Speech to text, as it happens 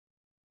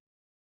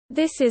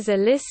This is a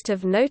list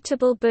of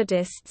notable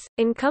Buddhists,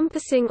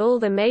 encompassing all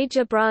the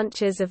major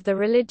branches of the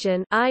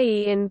religion,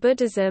 i.e. in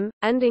Buddhism,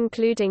 and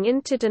including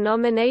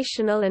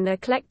interdenominational and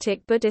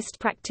eclectic Buddhist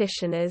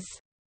practitioners.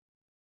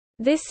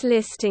 This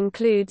list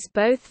includes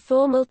both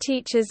formal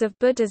teachers of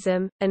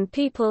Buddhism, and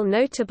people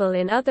notable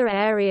in other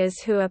areas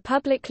who are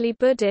publicly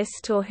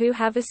Buddhist or who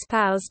have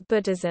espoused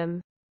Buddhism.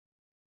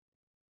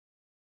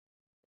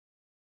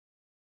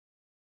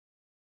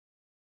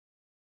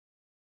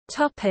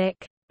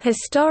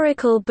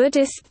 Historical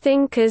Buddhist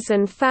thinkers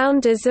and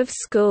founders of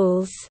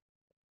schools.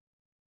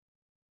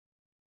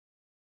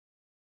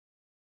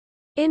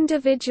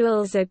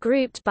 Individuals are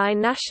grouped by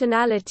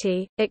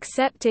nationality,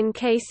 except in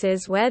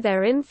cases where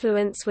their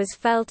influence was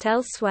felt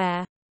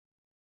elsewhere.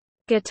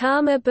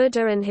 Gautama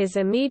Buddha and his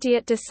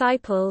immediate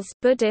disciples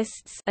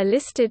Buddhists are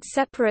listed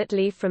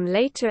separately from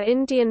later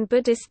Indian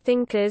Buddhist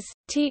thinkers,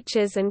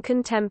 teachers and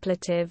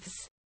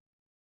contemplatives.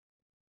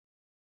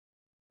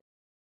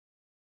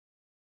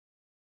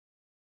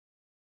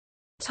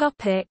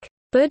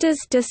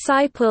 Buddha's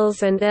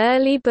disciples and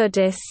early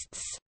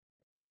Buddhists.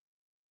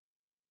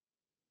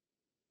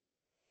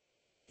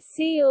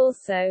 See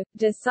also,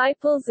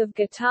 disciples of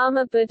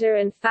Gautama Buddha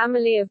and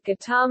family of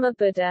Gautama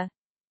Buddha.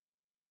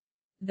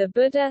 The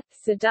Buddha,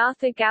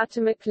 Siddhartha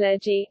Gautama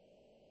clergy.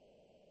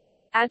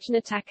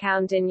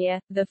 Ajnatakoundinya,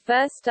 the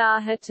first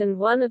arhat and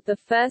one of the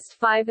first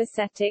 5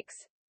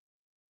 ascetics.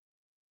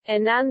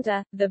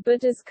 Ananda, the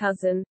Buddha's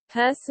cousin,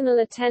 personal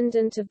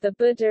attendant of the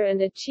Buddha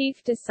and a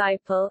chief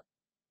disciple.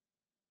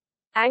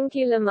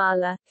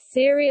 Angulimala,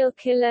 serial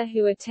killer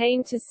who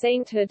attained to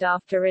sainthood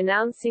after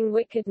renouncing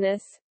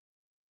wickedness.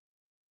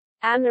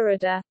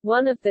 Anuruddha,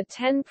 one of the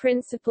 10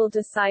 principal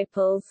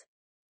disciples.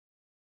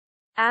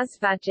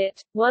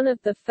 Asvajit, one of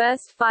the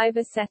first 5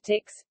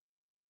 ascetics.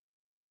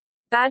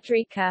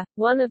 Badrika,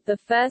 one of the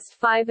first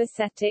 5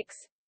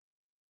 ascetics.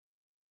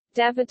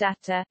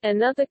 Devadatta,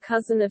 another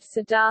cousin of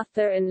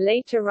Siddhartha and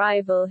later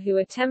rival who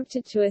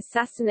attempted to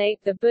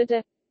assassinate the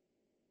Buddha.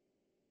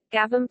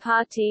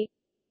 Gavampati,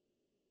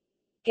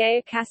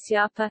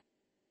 Gayakasyapa,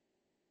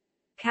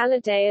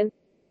 Kaladayan,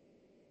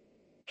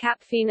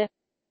 Kapfina,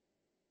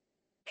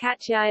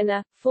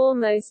 Katyayana,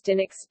 foremost in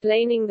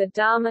explaining the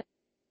Dharma.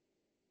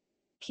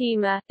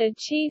 Kema, a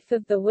chief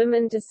of the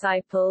women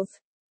disciples.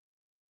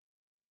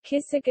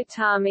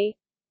 Kisagatami,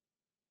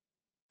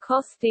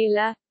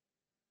 Kosthila,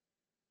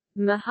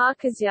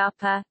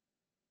 Mahakasyapa,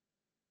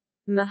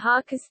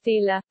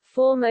 Mahakasthila,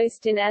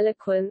 foremost in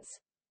eloquence.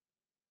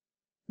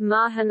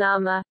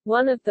 Mahanama,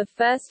 one of the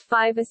first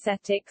 5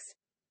 ascetics.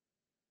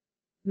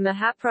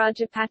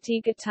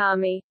 Mahaprajapati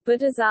Gautami,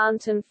 Buddha's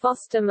aunt and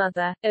foster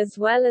mother, as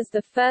well as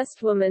the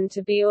first woman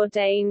to be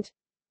ordained.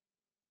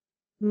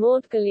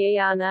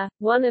 Maudgalyayana,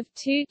 one of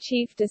 2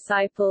 chief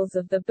disciples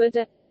of the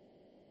Buddha.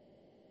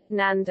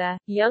 Nanda,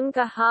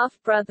 younger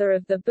half-brother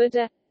of the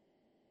Buddha.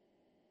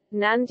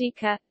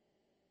 Nandika,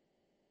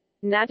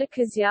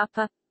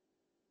 Nadakasyapa,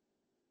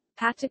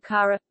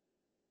 Patakara,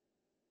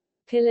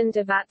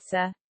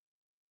 Pilandavatsa,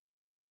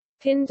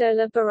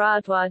 Pindola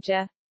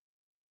Bharadwaja.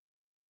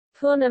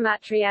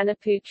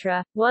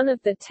 Purnamatrianaputra, one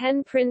of the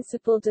 10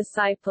 principal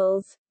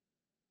disciples.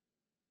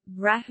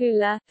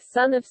 Rahula,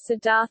 son of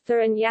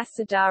Siddhartha and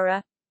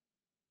Yasodhara.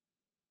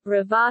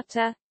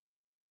 Ravata,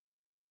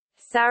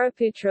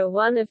 Sariputra,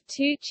 one of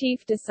 2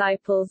 chief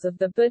disciples of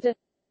the Buddha.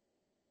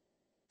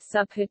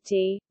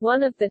 Subhuti,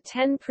 one of the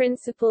 10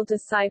 principal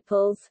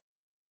disciples.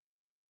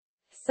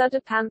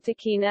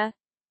 Sudapanthakina,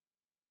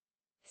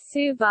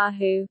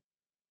 Subahu,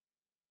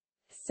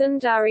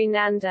 Sundari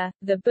Nanda,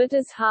 the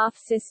Buddha's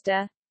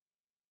half-sister.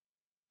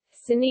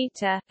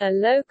 Sunita, a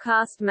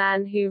low-caste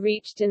man who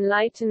reached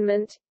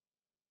enlightenment.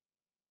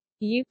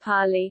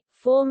 Upali,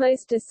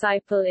 foremost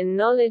disciple in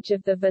knowledge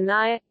of the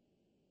Vinaya.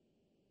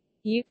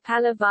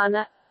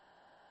 Upalavana,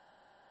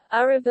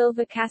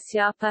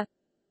 Uravilvakasyapa,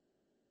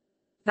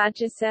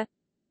 Vajasa,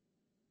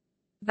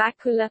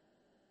 Vakula,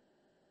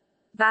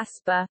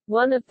 Vaspa,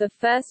 one of the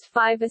first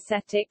 5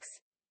 ascetics.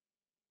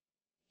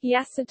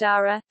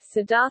 Yasodhara,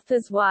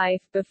 Siddhartha's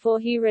wife before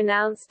he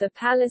renounced the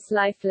palace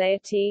life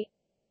laity.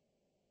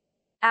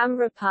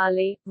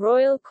 Amrapali,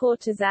 royal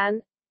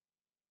courtesan.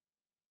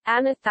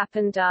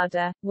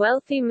 Anathapandada,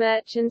 wealthy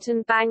merchant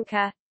and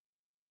banker.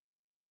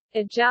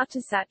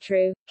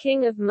 Ajatasattu,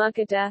 king of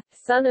Magadha,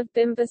 son of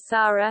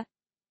Bimbisara.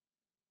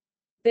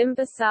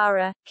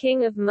 Bimbisara,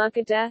 king of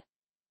Magadha.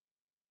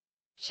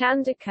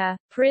 Chandaka,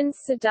 Prince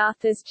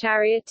Siddhartha's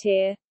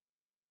charioteer.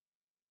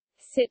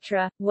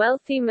 Citra,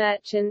 wealthy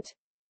merchant.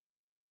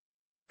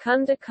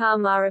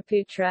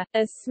 Kundakamaraputra,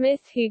 a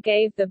smith who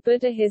gave the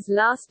Buddha his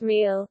last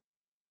meal.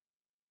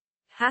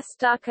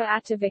 Hastaka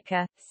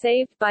Atavika,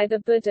 saved by the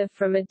Buddha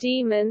from a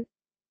demon.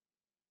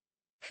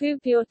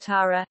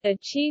 Kubhyotara, a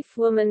chief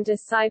woman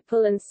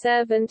disciple and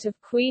servant of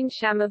Queen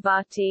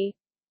Shamavati.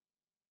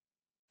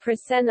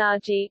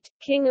 Prasenajit,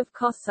 king of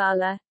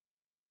Kosala.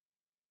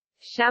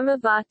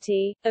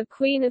 Shamavati, a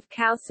queen of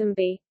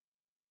Kausambi.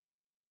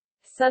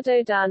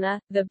 Suddhodana,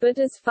 the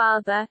Buddha's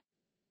father.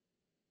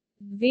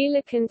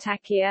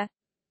 Vilakantakya,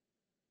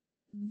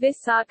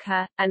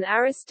 Visakha, an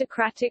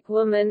aristocratic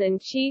woman and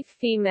chief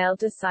female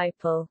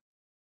disciple.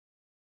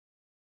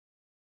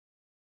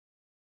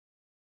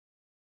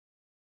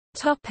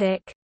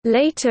 Topic: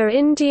 Later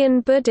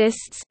Indian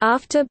Buddhists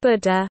after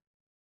Buddha.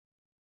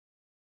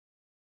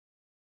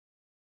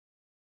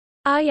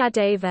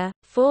 Ayadeva,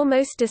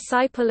 foremost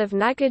disciple of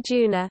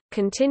Nagarjuna,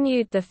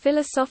 continued the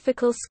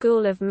philosophical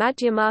school of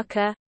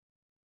Madhyamaka.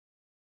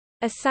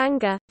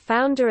 Asanga,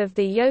 founder of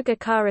the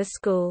Yogacara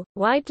school,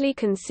 widely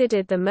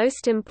considered the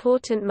most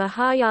important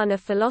Mahayana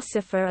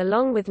philosopher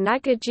along with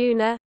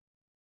Nagarjuna.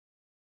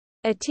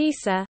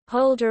 Atisa,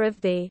 holder of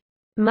the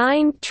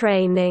mind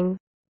training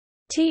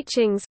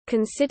teachings,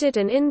 considered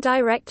an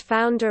indirect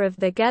founder of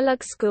the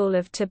Gelug school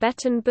of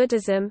Tibetan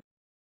Buddhism.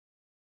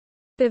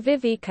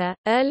 Bhavivika,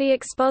 early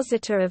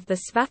expositor of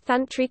the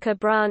Svathantrika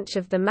branch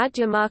of the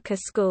Madhyamaka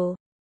school.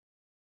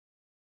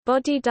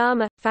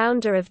 Bodhidharma,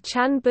 founder of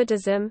Chan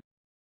Buddhism.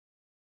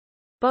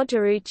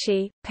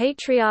 Bodharuchi,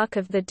 patriarch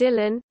of the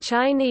Dilan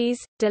Chinese,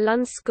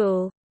 Dilun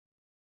school.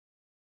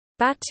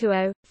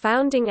 Batuo,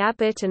 founding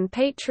abbot and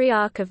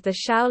patriarch of the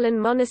Shaolin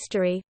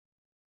monastery.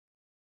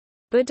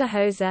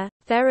 Buddhahosa,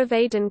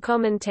 Theravadan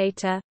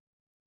commentator.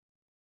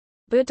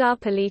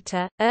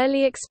 Buddhapalita,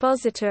 early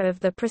expositor of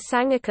the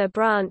Prasangika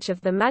branch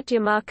of the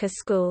Madhyamaka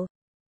school.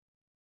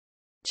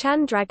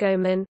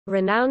 Chandragoman,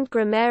 renowned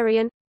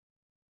grammarian.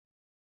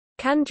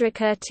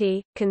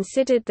 Candrakirti,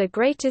 considered the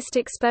greatest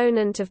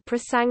exponent of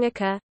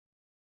Prasangika.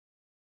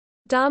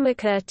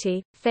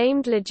 Dharmakirti,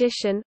 famed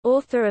logician,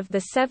 author of the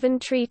 7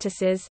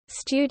 treatises,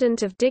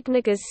 student of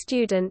Dignaga's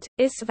student,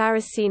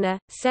 Isvarasena,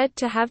 said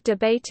to have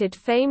debated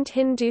famed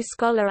Hindu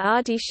scholar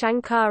Adi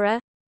Shankara.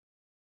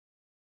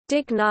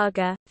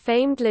 Dignaga,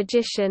 famed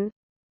logician.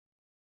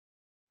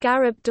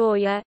 Garib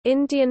Dorya,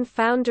 Indian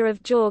founder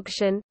of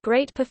Dzogchen,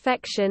 Great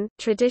Perfection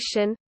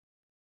tradition.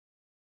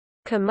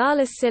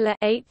 Kamalasila,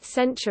 8th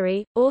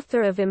century,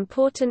 author of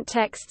important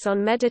texts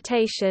on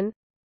meditation.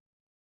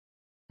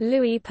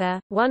 Luipa,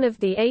 one of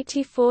the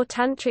 84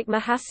 Tantric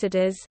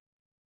Mahasiddhas.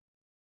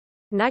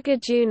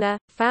 Nagarjuna,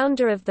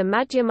 founder of the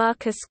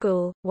Madhyamaka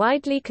school,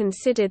 widely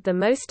considered the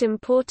most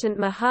important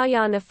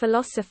Mahayana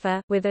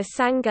philosopher with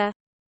Asanga.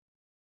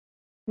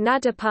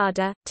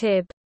 Nadapada,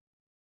 Tib.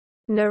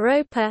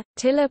 Naropa,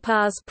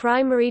 Tilapa's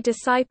primary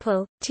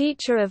disciple,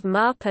 teacher of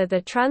Mapa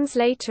the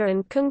translator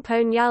and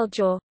Kungpo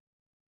Nyaljo.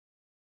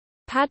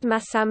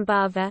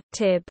 Padmasambhava,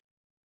 Tib.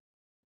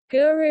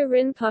 Guru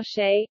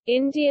Rinpoche,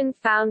 Indian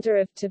founder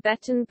of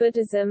Tibetan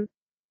Buddhism.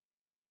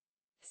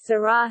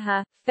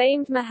 Saraha,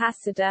 famed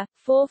Mahasiddha,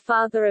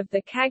 forefather of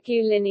the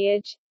Kagyu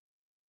lineage.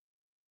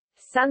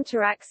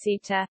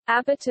 Santaraksita,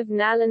 abbot of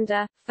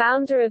Nalanda,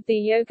 founder of the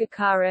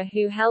Yogacara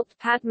who helped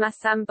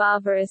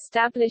Padmasambhava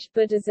establish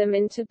Buddhism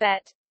in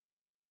Tibet.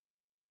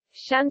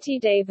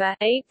 Shantideva,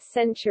 8th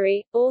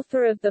century,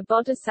 author of the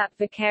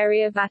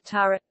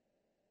Bodhisattvacarya-vatara.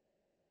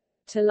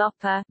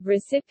 Tilopa,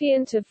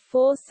 recipient of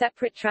 4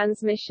 separate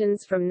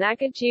transmissions from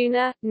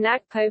Nagarjuna,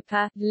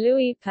 Nagpopa,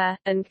 Luipa,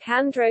 and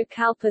Kandro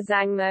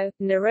Kalpazangmo,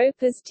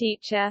 Naropa's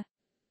teacher.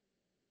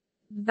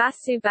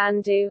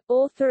 Vasubandhu,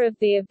 author of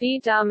the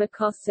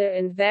Abhidharmakosa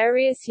and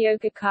various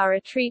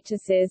Yogacara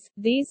treatises,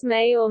 these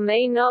may or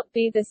may not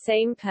be the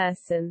same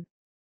person.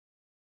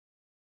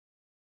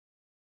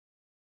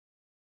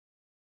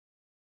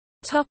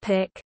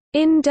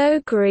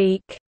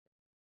 Indo-Greek.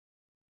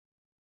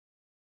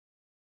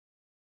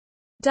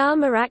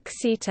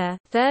 Dharmaraksita,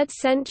 3rd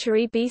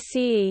century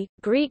BCE,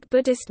 Greek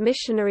Buddhist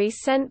missionary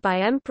sent by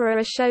Emperor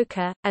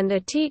Ashoka, and a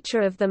teacher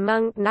of the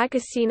monk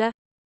Nagasena.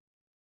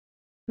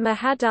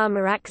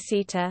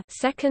 Mahadharmaraksita,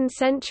 2nd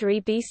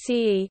century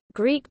BCE,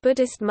 Greek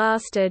Buddhist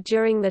master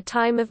during the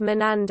time of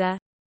Menanda.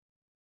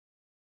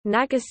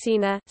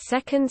 Nagasena,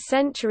 2nd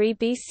century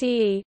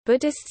BCE,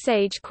 Buddhist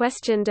sage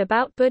questioned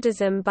about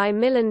Buddhism by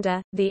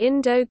Milinda, the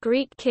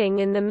Indo-Greek king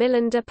in the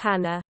Milinda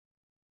Panna.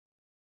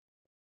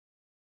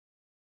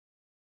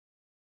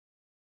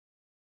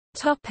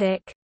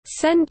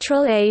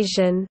 Central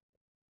Asian.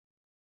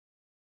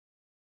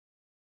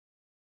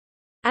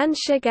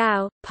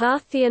 Anshagao,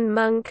 Parthian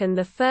monk and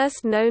the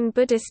first known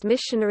Buddhist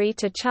missionary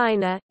to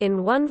China,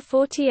 in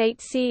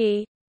 148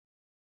 CE.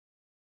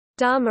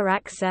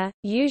 Dharmaraksa,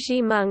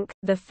 Yuji monk,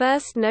 the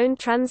first known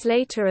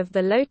translator of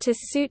the Lotus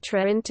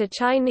Sutra into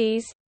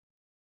Chinese.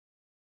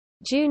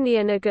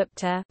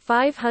 Jnanagupta,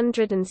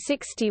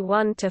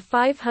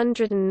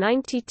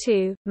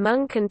 561–592,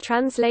 monk and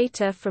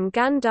translator from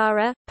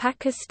Gandhara,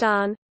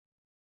 Pakistan.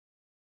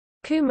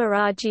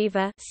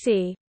 Kumarajiva,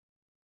 c.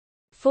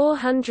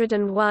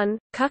 401,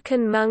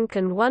 Kukun monk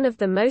and one of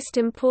the most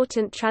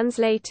important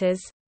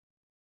translators.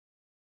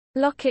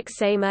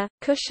 Lokaksema,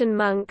 Kushan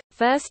monk,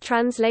 first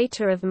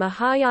translator of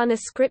Mahayana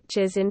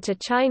scriptures into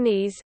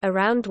Chinese,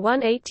 around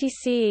 180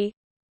 CE.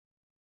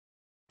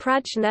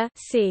 Prajna,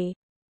 c.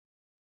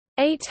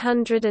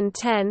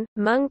 810,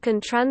 monk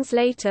and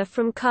translator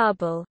from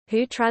Kabul,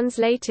 who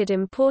translated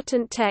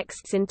important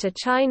texts into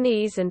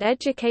Chinese and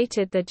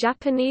educated the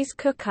Japanese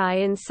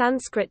Kukai in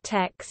Sanskrit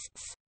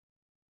texts.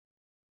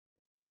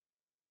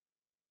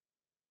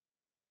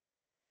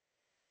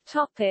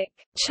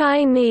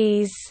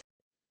 Chinese.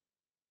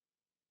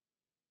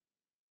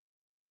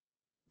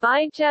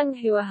 Baizheng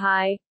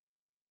Huahai,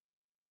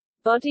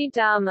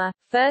 Bodhidharma,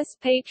 first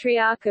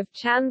patriarch of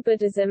Chan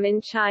Buddhism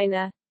in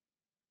China.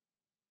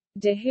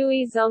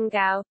 Dehui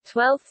Zonggao,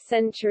 12th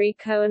century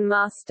koan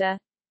master.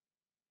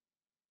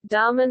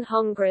 Darman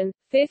Hongren,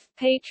 5th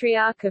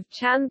patriarch of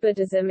Chan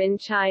Buddhism in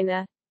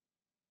China.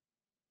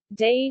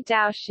 Dei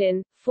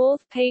Daoxin,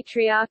 4th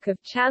patriarch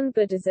of Chan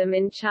Buddhism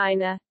in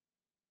China.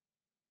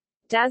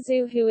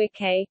 Dazu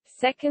Huike,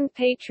 2nd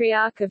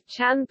patriarch of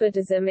Chan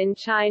Buddhism in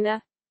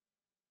China.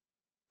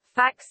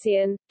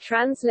 Faxian,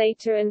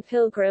 translator and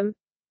pilgrim.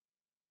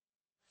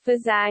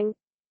 Fazang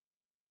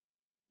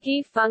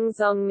Gi Feng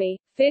Zongmi,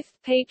 5th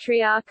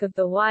patriarch of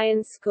the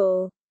Huayan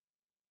school.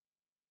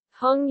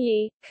 Hong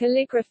Yi,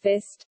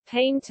 calligraphist,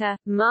 painter,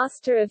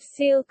 master of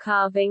seal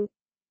carving.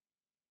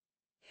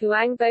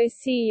 Huangbo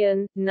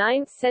Siyun,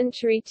 9th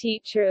century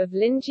teacher of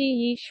Linji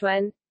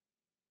Yixuan.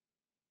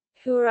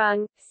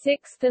 Hurung,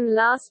 6th and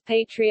last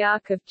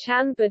patriarch of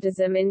Chan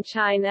Buddhism in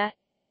China.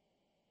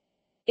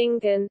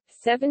 Ingen,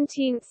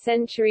 17th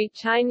century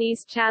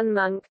Chinese Chan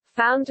monk,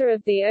 founder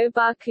of the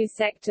Obaku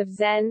sect of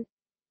Zen.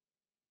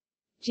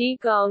 Ji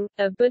Gong,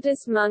 a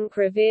Buddhist monk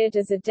revered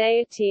as a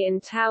deity in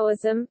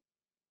Taoism.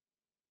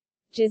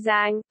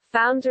 Jizang,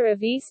 founder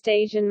of East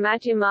Asian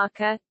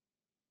Madhyamaka.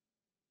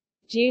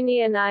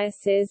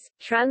 Junianiasis,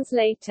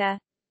 translator.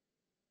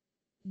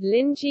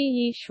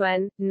 Linji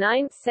Yixuan,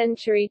 9th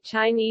century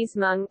Chinese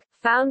monk,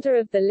 founder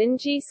of the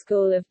Linji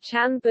school of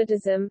Chan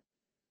Buddhism.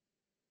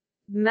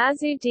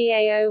 Mazu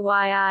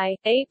Daoyi,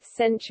 8th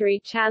century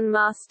Chan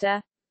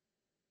master.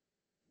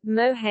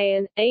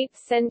 Mohayan, 8th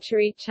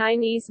century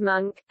Chinese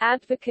monk,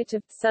 advocate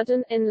of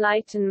sudden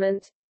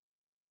enlightenment.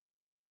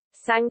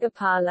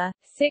 Sangapala,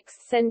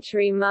 6th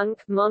century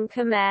monk,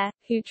 Mon-Khmer,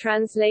 who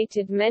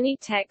translated many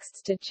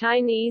texts to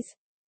Chinese.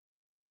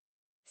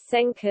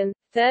 Senkan,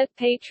 3rd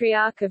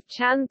patriarch of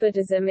Chan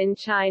Buddhism in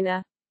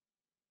China.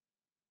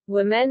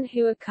 Women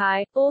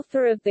Huakai,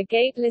 author of The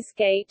Gateless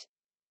Gate.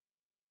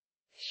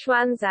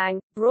 Xuanzang,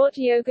 brought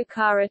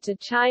Yogacara to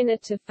China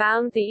to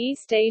found the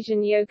East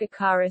Asian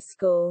Yogacara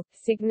school,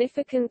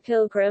 significant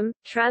pilgrim,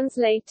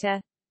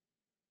 translator.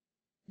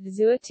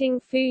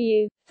 Zuoting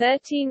Fuyu,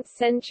 13th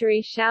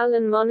century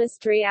Shaolin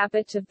monastery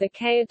abbot of the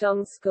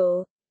Caodong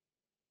school.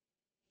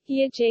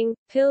 Yijing,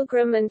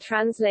 pilgrim and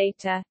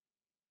translator.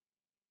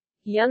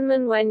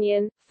 Yunman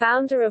Wenyan,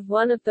 founder of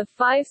one of the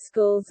 5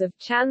 schools of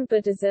Chan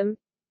Buddhism.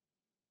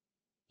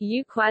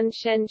 Yuquan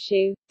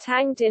Shenshu,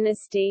 Tang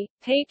dynasty,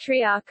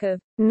 patriarch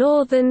of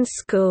Northern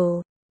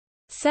School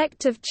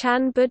sect of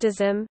Chan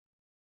Buddhism.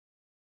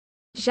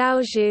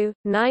 Zhaozhu,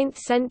 9th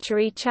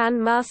century Chan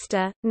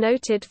master,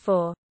 noted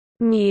for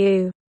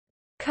Mu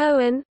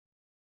koan.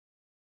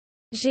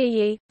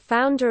 Zhiyi,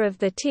 founder of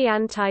the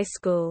Tiantai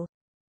school.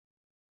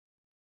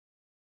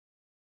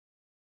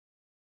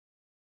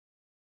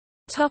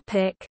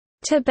 Topic: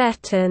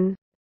 Tibetan.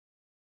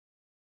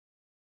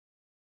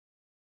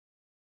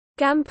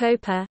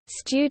 Gampopa,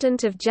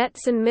 student of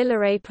Jetsun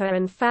Milarepa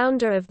and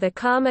founder of the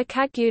Karma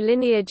Kagyu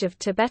lineage of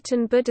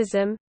Tibetan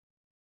Buddhism.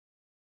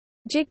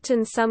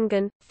 Jigten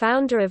Sumgan,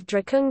 founder of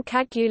Drakung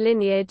Kagyu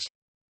lineage.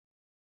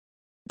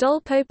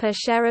 Dolpopa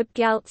Sherab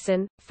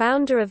Gyaltsen,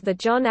 founder of the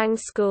Jonang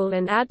school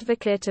and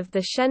advocate of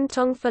the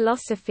Shentong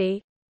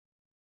philosophy.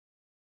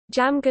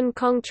 Jamgon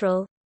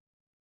Kongtrul.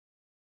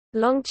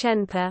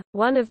 Longchenpa,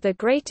 one of the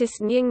greatest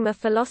Nyingma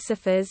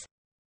philosophers.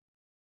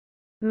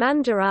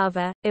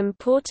 Mandarava,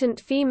 important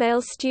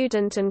female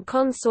student and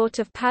consort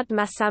of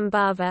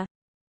Padmasambhava.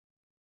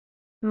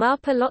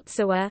 Marpa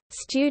Lotsawa,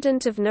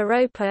 student of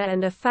Naropa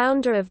and a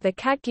founder of the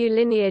Kagyu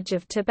lineage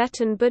of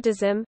Tibetan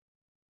Buddhism.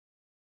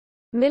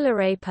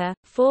 Milarepa,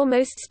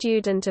 foremost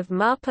student of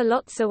Marpa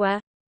Lotsawa.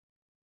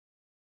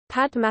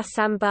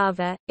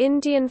 Padmasambhava,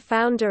 Indian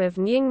founder of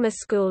Nyingma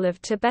school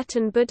of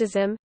Tibetan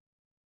Buddhism.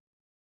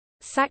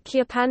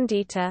 Sakya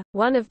Pandita,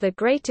 one of the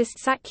greatest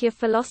Sakya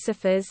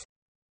philosophers.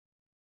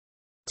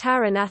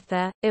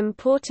 Taranatha,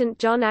 important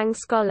Jonang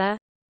scholar.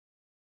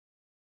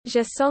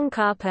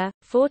 Gesongkhapa,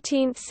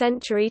 14th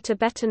century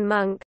Tibetan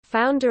monk,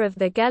 founder of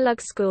the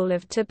Gelug school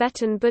of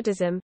Tibetan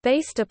Buddhism,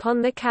 based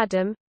upon the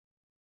Kadam.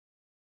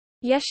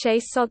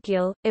 Yeshe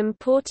Sogyal,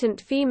 important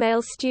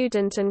female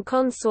student and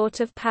consort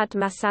of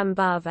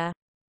Padmasambhava.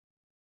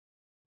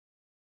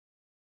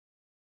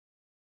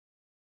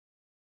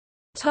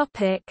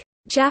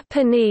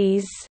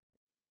 Japanese.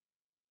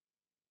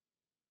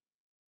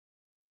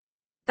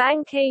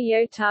 Bankei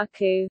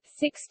Yotaku,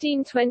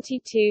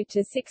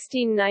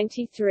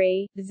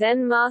 1622–1693,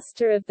 Zen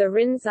master of the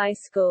Rinzai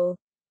school.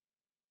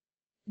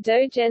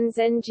 Dogen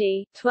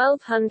Zenji,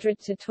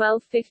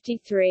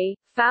 1200–1253,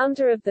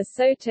 founder of the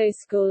Soto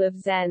school of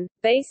Zen,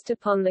 based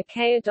upon the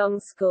Caodong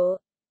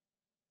school.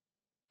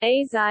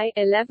 Azai,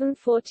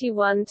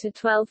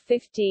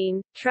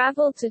 1141–1215,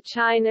 traveled to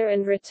China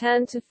and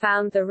returned to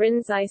found the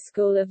Rinzai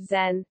school of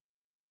Zen.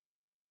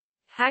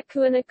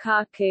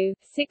 Hakuinakaku,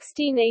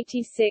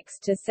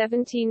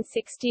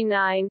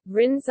 1686–1769,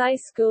 Rinzai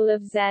school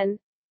of Zen.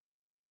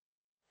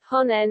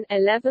 Honen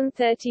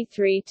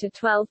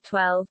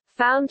 1133–1212,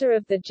 founder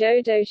of the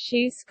Jodo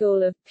Shu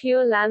school of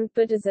Pure Land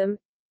Buddhism.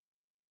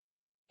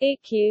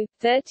 Ikkyu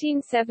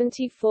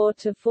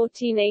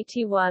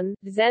 1374–1481,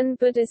 Zen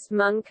Buddhist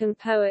monk and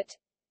poet.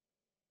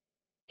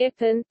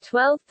 Ippen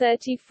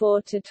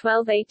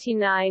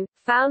 1234–1289,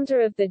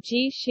 founder of the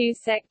Ji-Shu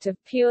sect of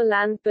Pure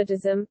Land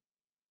Buddhism.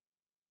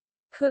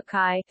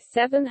 Kukai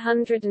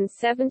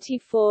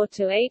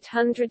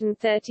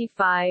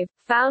 774–835,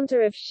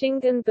 founder of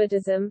Shingon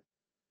Buddhism.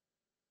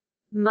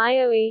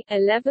 Mayoi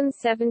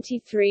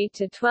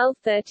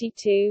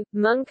 1173–1232,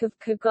 monk of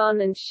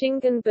Kogon and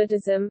Shingon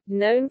Buddhism,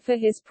 known for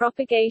his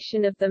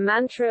propagation of the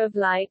mantra of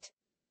light.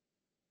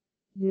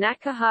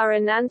 Nakahara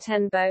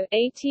Nantenbo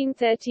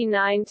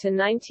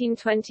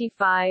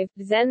 1839–1925,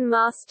 Zen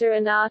master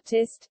and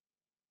artist.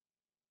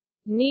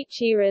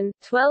 Nichiren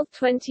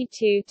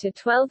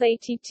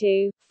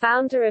 1222–1282,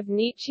 founder of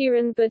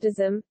Nichiren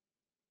Buddhism.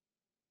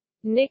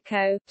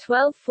 Nikko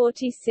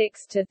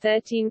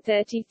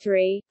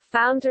 1246–1333,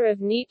 founder of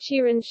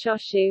Nichiren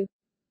Shoshu.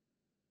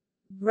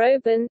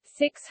 Roben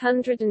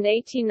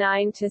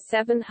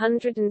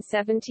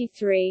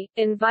 689–773,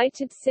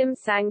 invited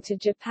Simsang to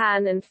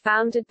Japan and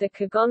founded the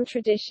Kogon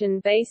tradition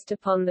based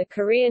upon the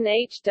Korean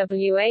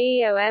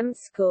Hwaeom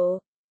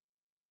school.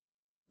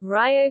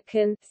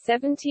 Ryokan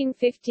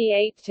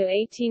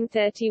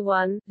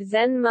 1758–1831,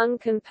 Zen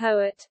monk and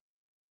poet.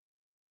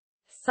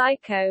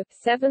 Saiko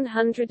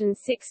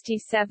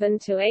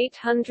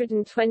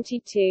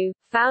 767–822,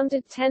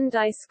 founded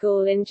Tendai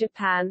school in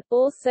Japan,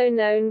 also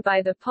known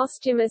by the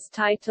posthumous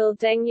title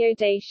Dengyo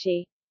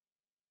Daishi.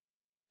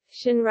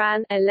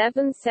 Shinran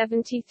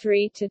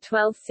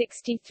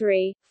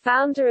 1173–1263,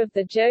 founder of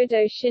the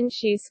Jodo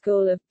Shinshu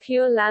school of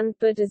Pure Land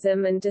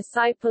Buddhism and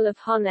disciple of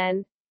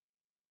Honen.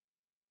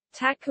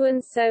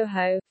 Takuan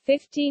Soho,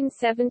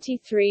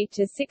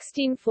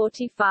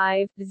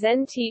 1573–1645,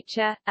 Zen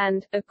teacher,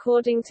 and,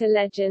 according to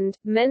legend,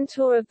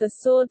 mentor of the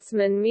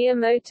swordsman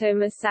Miyamoto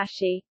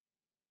Musashi.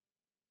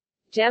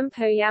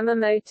 Jempo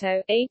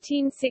Yamamoto,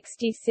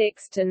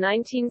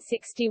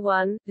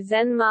 1866–1961,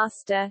 Zen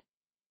master.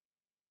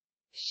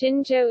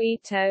 Shinjo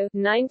Ito,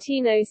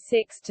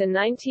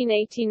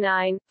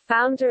 1906–1989,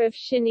 founder of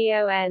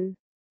Shinyo-en.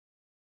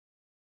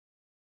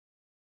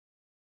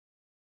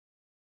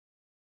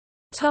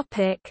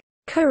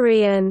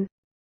 Korean.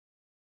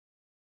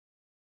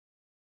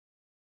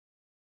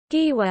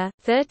 Giwa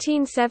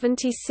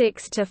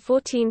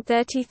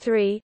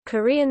 1376–1433,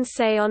 Korean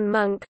Seon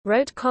monk,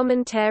 wrote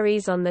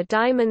commentaries on the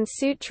Diamond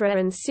Sutra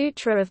and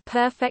Sutra of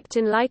Perfect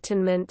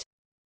Enlightenment.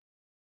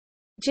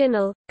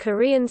 Jinul,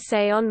 Korean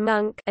Seon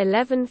monk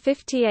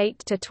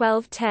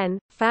 1158–1210,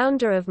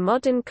 founder of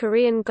modern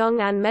Korean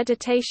Gong'an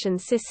meditation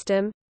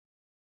system.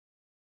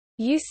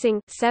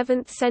 Using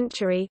 7th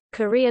century,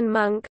 Korean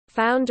monk,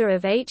 founder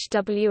of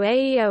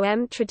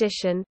Hwaeom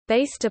tradition,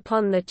 based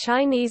upon the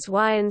Chinese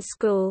Huayan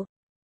school.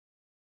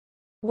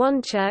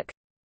 Wonchuk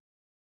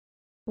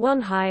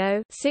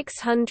Wonhyo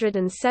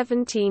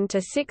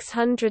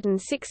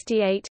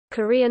 617–668,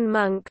 Korean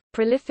monk,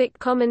 prolific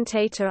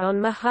commentator on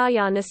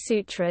Mahayana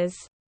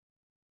Sutras.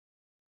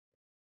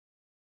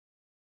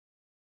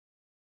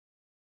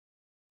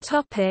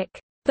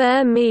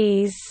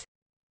 Burmese.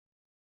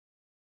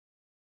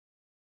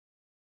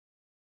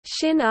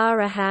 Shin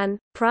Arahan,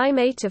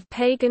 primate of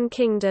Pagan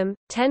Kingdom,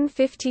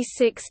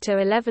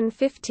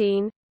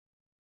 1056–1115.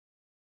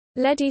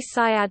 Ledi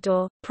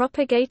Sayadaw,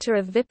 propagator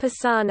of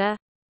Vipassana.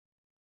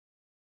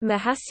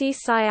 Mahasi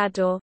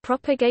Sayadaw,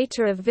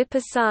 propagator of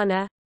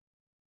Vipassana.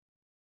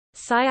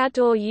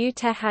 Sayadaw U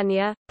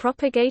Tehanya,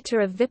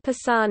 propagator of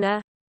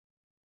Vipassana.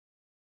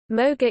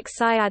 Mogok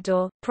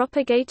Sayadaw,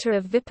 propagator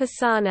of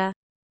Vipassana.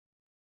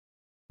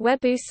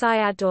 Webu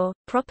Sayadaw,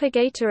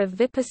 propagator of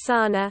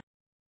Vipassana.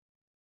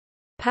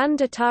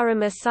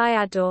 Pandatarama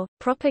Sayadaw,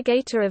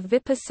 propagator of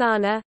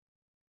Vipassana.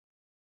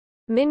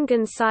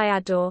 Mingan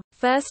Sayadaw,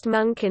 first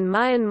monk in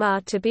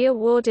Myanmar to be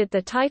awarded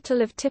the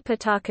title of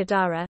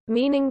Tipitakadara,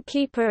 meaning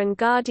keeper and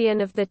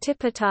guardian of the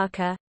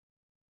Tipitaka.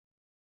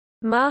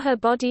 Maha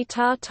Bodhi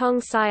Ta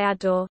Tong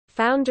Sayadaw,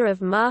 founder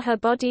of Maha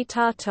Bodhi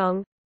Ta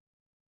Tong.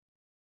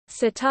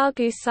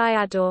 Satagu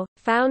Sayadaw,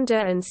 founder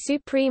and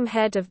supreme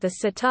head of the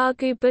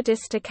Satagu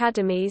Buddhist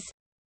academies.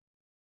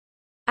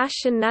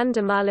 Ashan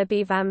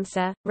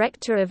Nandamalabhivamsa,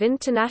 rector of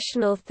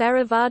International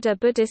Theravada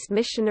Buddhist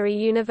Missionary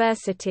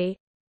University.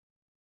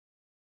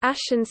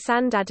 Ashan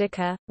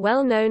Sandadika,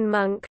 well-known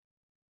monk.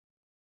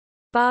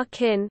 Ba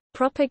Kin,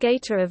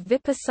 propagator of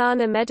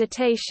Vipassana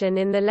meditation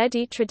in the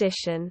Ledi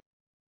tradition.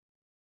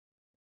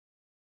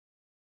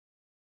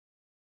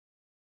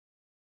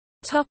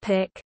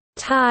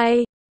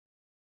 Thai.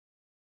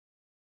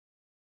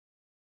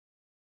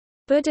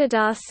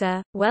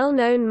 Buddhadasa,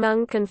 well-known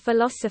monk and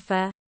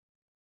philosopher.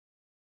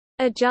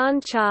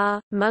 Ajahn Chah,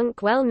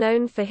 monk well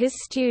known for his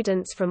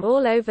students from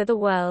all over the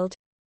world.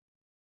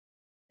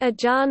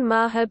 Ajahn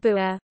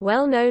Mahabua,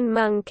 well-known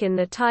monk in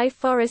the Thai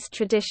forest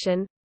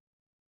tradition.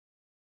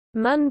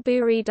 Mun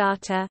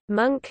Buridata,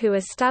 monk who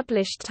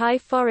established Thai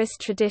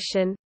forest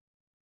tradition.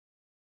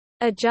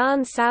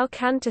 Ajahn Sao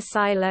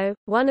Kantasilo,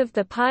 one of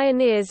the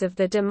pioneers of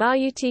the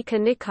Dhammayuttika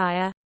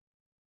Nikaya.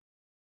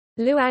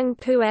 Luang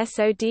Pu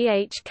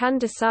Sodh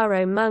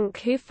Kandasaro, monk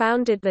who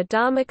founded the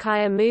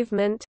Dharmakaya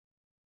movement.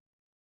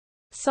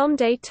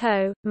 Somde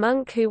To,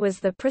 monk who was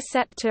the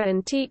preceptor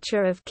and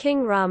teacher of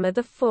King Rama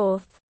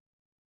IV.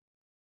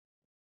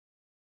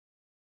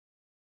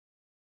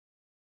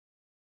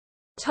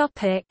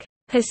 Topic: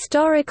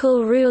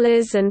 Historical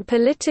rulers and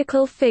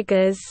political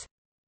figures.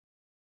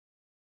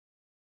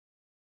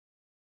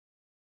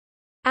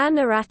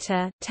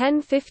 Anaratta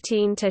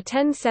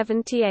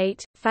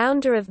 (1015–1078),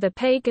 founder of the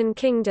pagan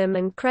kingdom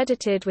and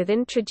credited with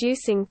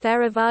introducing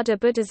Theravada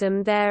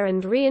Buddhism there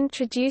and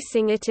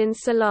reintroducing it in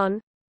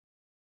Ceylon.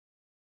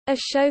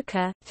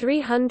 Ashoka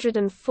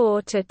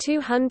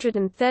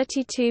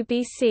 (304–232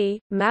 BC),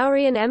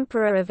 Mauryan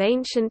emperor of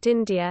ancient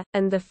India,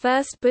 and the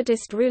first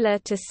Buddhist ruler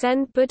to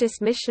send Buddhist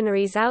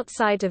missionaries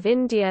outside of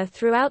India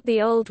throughout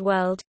the Old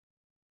World.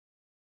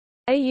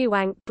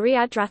 Ayuwank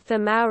Briadratha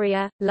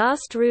Maurya,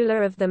 last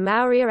ruler of the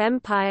Maurya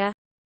Empire.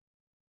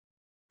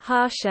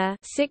 Harsha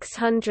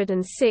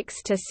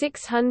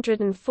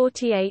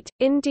 (606–648),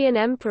 Indian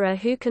emperor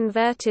who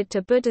converted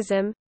to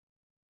Buddhism.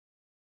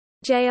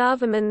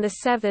 Jayavarman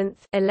VII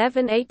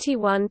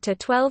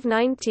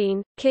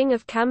 (1181–1219), king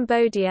of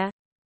Cambodia.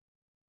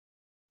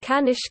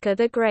 Kanishka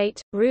the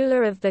Great,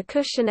 ruler of the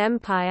Kushan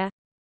Empire.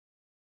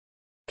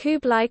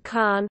 Kublai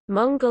Khan,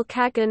 Mongol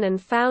Khagan and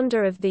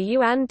founder of the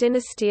Yuan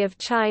dynasty of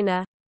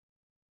China.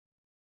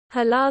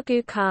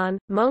 Hulagu Khan,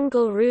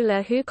 Mongol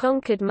ruler who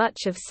conquered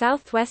much of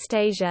Southwest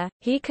Asia,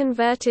 he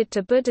converted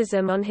to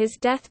Buddhism on his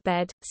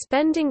deathbed,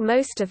 spending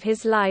most of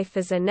his life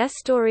as a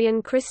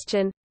Nestorian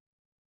Christian.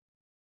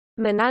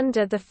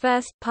 Menander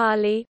I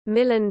Pali,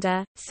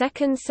 Milinda,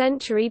 2nd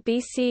century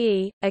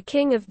BCE, a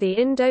king of the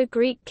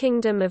Indo-Greek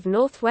kingdom of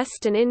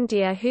northwestern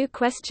India who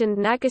questioned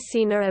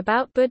Nagasena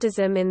about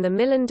Buddhism in the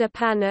Milinda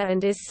Panna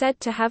and is said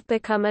to have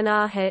become an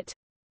arhat.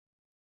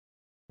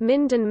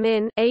 Mindon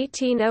Min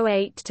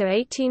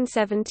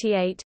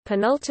 (1808–1878),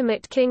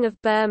 penultimate king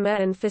of Burma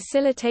and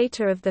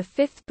facilitator of the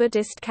Fifth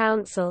Buddhist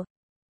Council.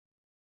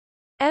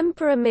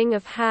 Emperor Ming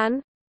of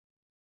Han.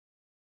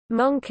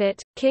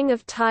 Mongkut, king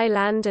of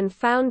Thailand and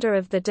founder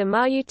of the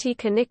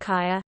Dhammayuttika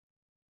Nikaya.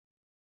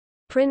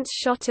 Prince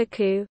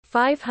Shotoku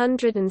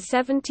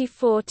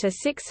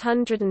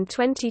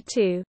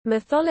 (574–622),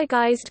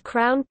 mythologized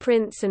crown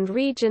prince and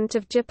regent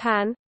of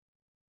Japan.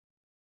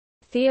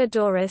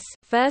 Theodorus,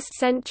 1st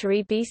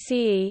century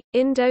BCE,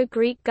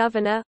 Indo-Greek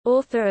governor,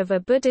 author of a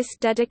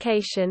Buddhist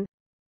dedication.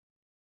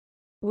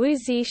 Wu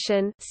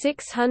Zetian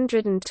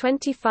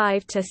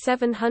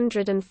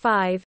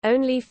 (625–705),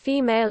 only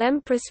female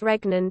empress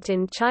regnant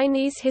in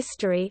Chinese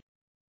history.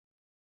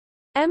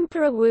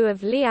 Emperor Wu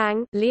of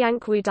Liang,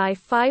 Liangwudai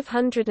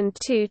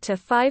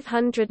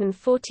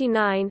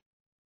 502–549.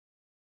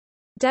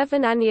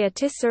 Devananya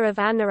Tissa of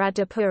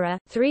Anuradhapura,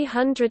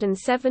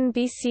 307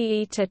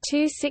 BCE to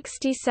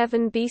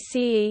 267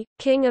 BCE,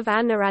 king of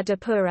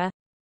Anuradhapura.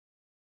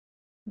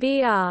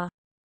 Br.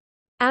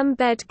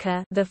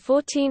 Ambedkar, the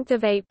 14th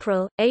of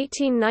April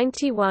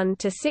 1891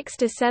 to 6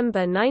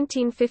 December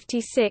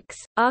 1956,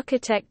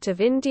 architect of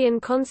Indian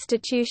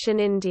Constitution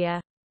India.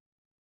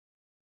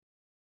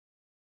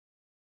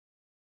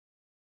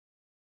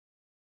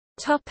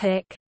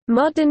 Topic: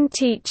 Modern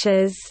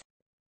teachers.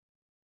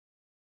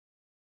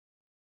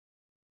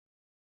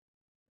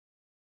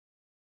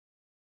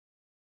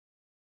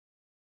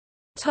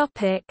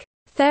 Topic: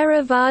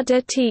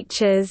 Theravada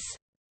teachers.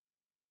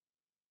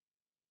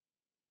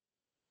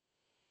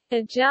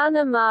 Ajahn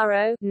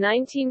Amaro,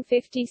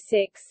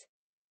 1956.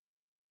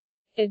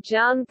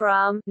 Ajahn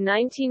Brahm,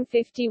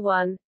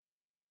 1951.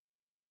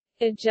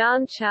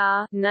 Ajahn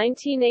Chah,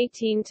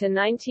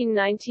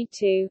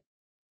 1918–1992.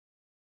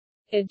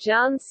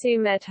 Ajahn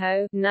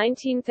Sumedho,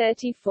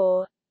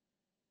 1934.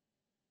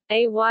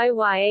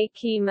 Ayya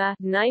Khema,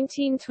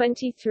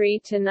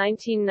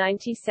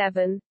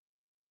 1923–1997.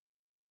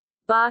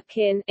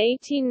 Barkin,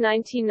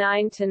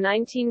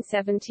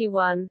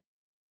 1899–1971.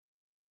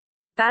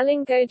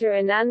 Balingoda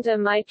Ananda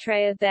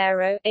Maitreya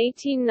Thero,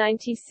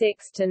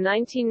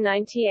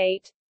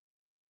 1896–1998.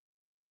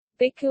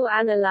 Bhikkhu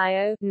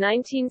Analayo,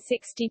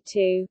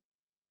 1962.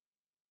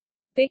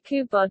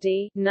 Bhikkhu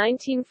Bodhi,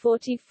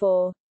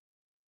 1944.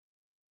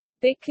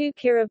 Bhikkhu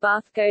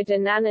Kiribathgoda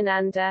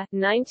Nanananda,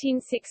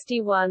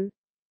 1961.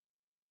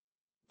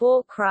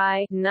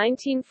 Borkrai,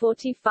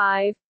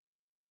 1945.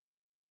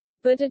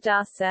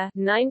 Buddhadasa,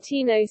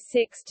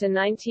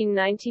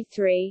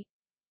 1906–1993.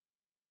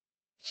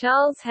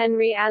 Charles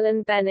Henry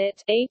Allen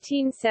Bennett,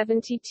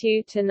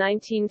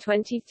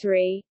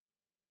 1872–1923.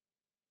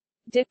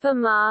 Dipa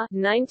Ma,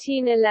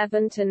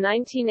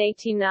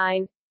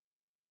 1911–1989.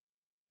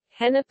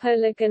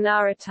 Henapola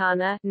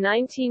Gunaratana,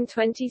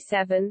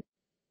 1927.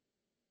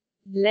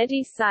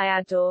 Ledi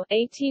Sayadaw,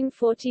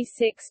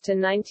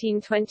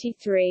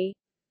 1846–1923.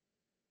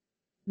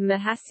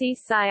 Mahasi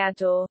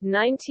Sayadaw,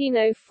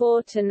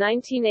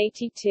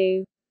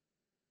 1904–1982.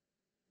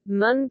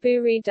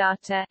 Munburi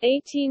Datta,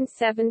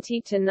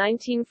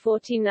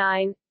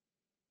 1870–1949.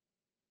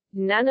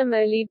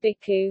 Nanamoli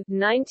Bhikkhu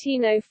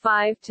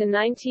 1905 to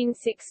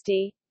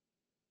 1960.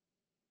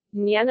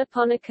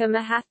 Nyanaponika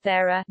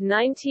Mahathera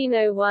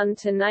 1901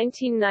 to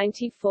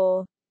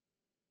 1994.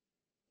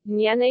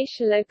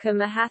 Nyaneshaloka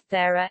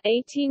Mahathera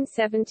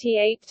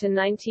 1878 to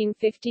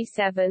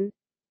 1957.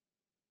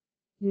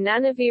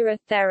 Nanavira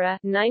Thera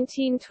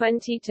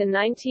 1920 to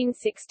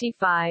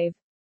 1965.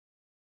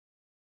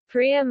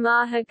 Priya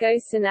Maha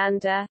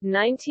Gosananda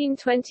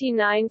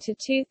 1929 to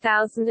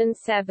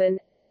 2007.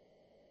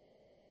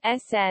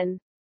 S.N.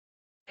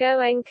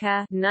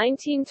 Goenka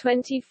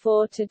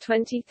 1924 to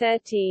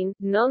 2013,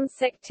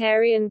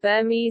 non-sectarian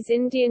Burmese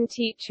Indian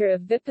teacher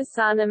of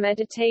Vipassana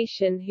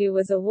meditation who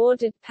was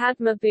awarded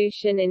Padma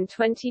Bhushan in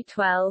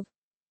 2012.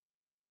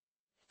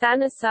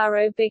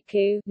 Thanissaro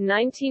Bhikkhu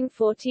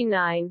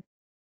 1949.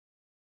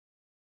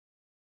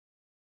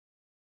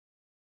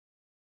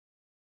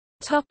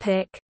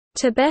 Topic: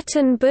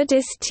 Tibetan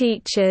Buddhist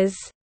teachers.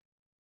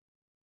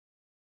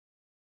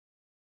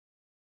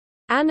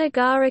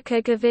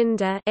 Anagarika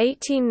Govinda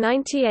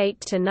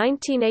 (1898 to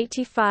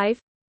 1985),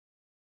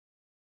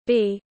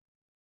 B.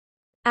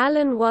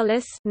 Alan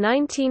Wallace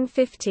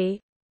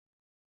 (1950),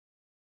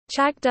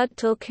 Chagdud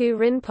Tulku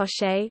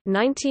Rinpoche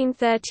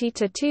 (1930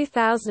 to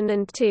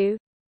 2002),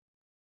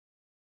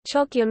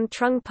 Chogyam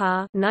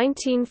Trungpa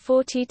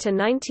 (1940 to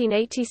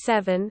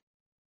 1987),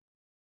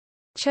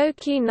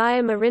 Chokyi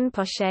Nyama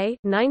Rinpoche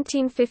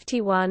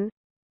 (1951),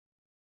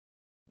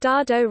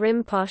 Dado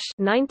Rinpoche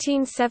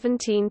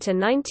 (1917 to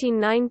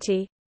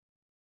 1990),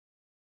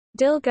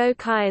 Dilgo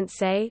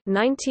Khyentse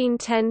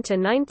 (1910 to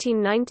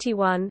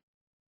 1991),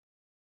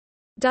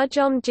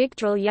 Dudjom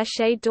Jigdral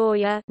Yeshe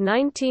Dorje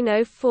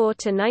 (1904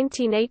 to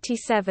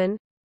 1987),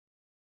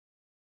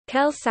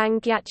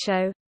 Kelsang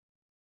Gyatso,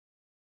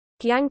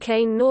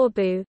 Gyalkane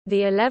Norbu,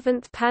 the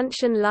 11th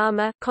Panchen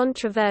Lama,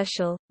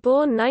 controversial,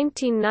 born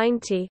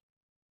 1990.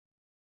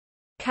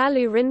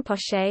 Kalu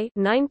Rinpoche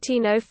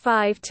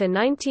 (1905 to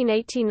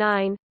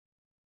 1989),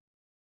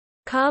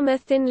 Karma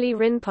Thinley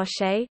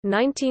Rinpoche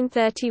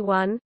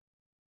 (1931),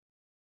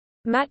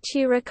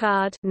 Matthew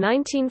Ricard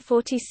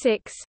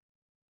 (1946),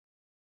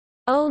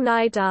 Ol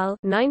Nidal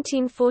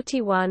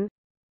 (1941),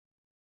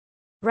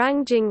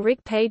 Rangjung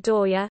Rigpe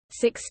Dorje,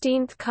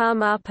 16th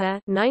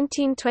Karmapa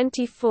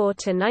 (1924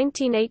 to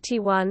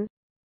 1981),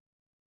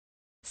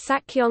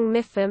 Sakyong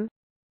Mipham,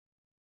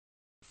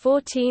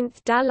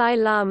 14th Dalai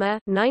Lama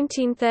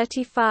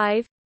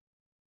 1935,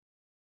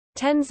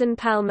 Tenzin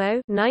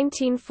Palmo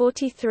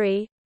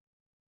 1943,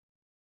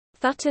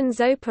 Thutton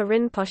Zopa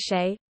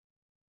Rinpoche,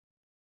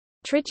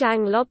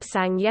 Trijang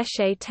Lobsang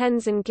Yeshe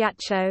Tenzin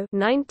Gyatso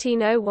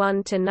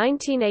 1901 to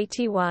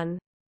 1981,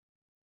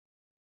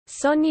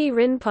 Sonyi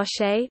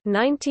Rinpoche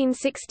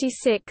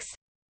 1966,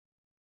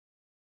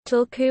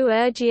 Tulku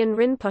Urgyen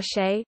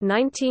Rinpoche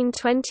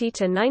 1920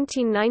 to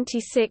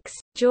 1996,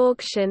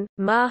 Dzogchen,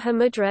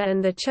 Mahamudra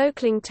and the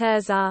Chokling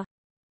Terzar,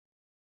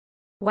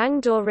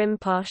 Wangdor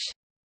Rinpoche,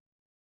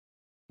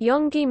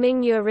 Yonggi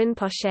Mingyur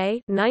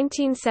Rinpoche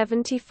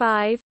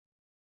 1975,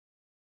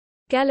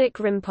 Gelik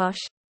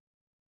Rinpoche,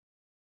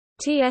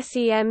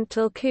 Tsem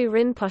Tulku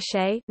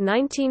Rinpoche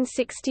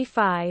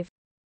 1965.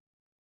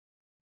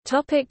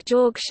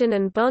 Dzogchen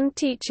and Bon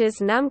teachers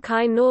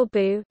Namkhai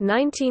Norbu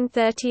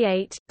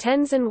 1938,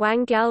 Tenzin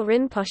Wangyal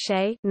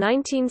Rinpoche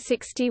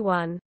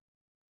 1961.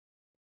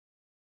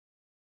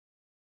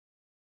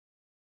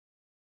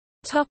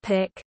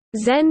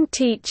 Zen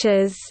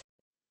teachers.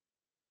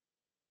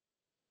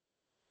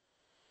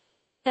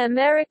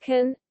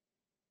 American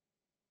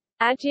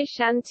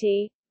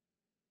Adyashanti,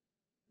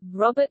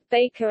 Robert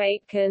Baker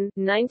Aitken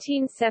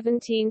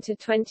 1917 to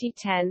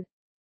 2010,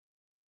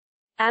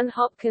 Ann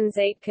Hopkins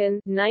Aitken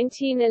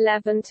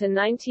 1911 to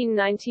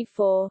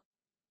 1994,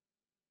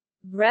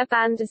 Reb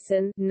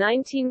Anderson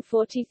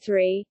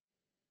 1943,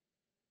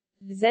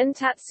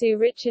 Zentatsu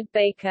Richard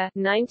Baker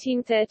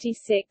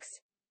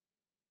 1936,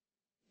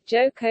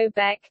 Joko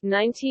Beck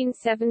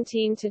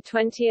 1917 to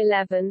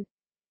 2011,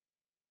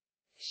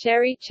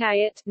 Sherry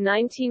Chayat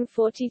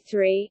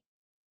 1943,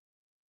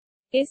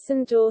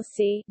 Isan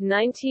Dorsey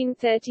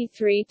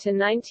 1933 to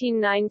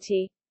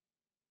 1990,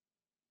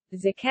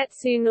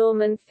 Zaketsu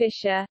Norman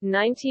Fisher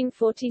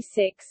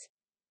 1946,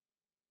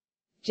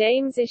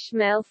 James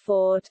Ishmael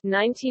Ford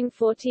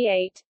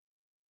 1948,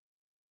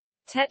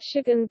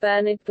 Tetshagun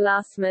Bernard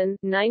Glassman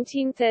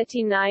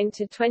 1939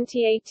 to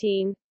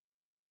 2018,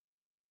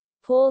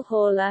 Paul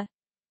Haller,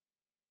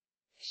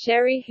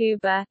 Sherry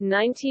Huber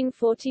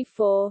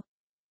 1944,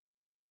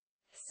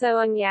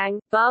 Soung Yang,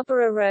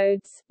 Barbara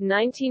Rhodes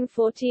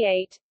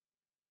 1948,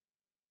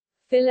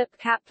 Philip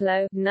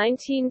Kaplow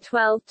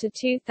 1912 to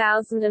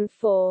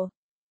 2004,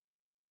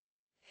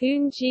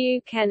 Hoon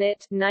Jiu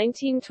Kennett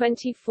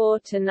 1924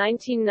 to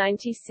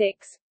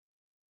 1996,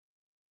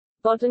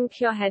 Bodun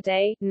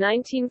Kyohede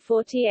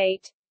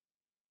 1948,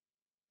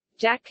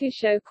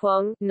 Jakusho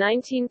Kwong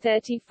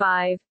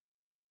 1935,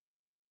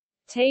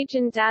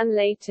 Tajan Dan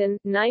Layton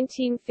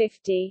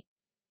 1950,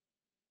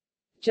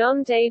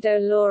 John Dado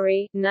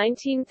Laurie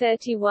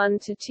 1931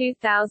 to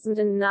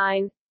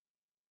 2009,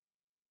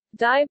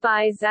 Dai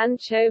Bai Zan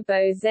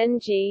Chobo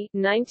Zenji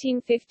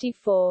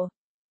 1954.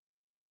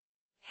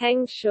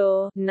 Heng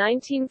Shaw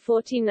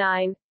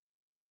 1949.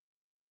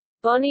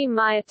 Bonnie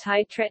Maya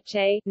Tai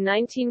Treche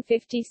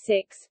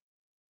 1956.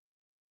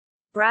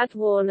 Brad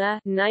Warner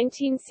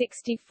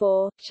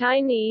 1964,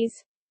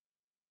 Chinese.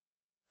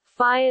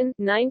 Fian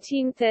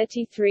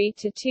 1933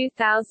 to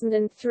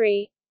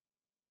 2003.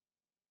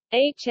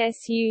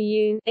 HSU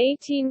Yoon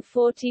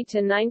 1840 to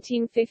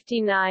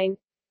 1959.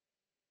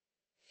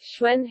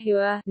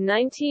 Xuanhua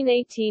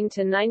 1918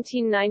 to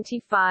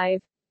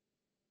 1995.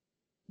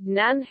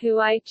 Nan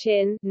Huai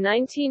Chin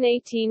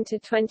 1918 to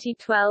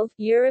 2012,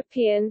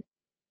 European.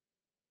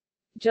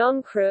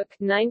 John Crook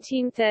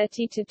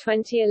 1930 to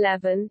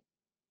 2011.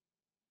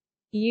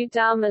 U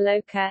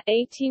Dharmaloka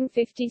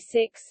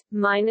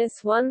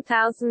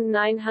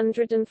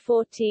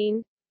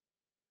 1856-1914.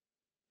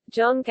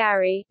 John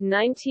Gary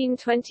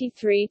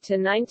 1923 to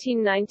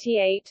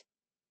 1998.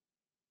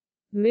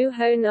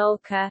 Muho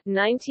Nolka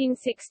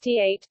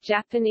 1968,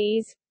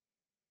 Japanese.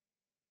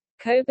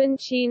 Koban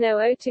Chino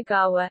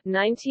Otagawa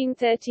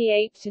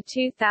 1938 to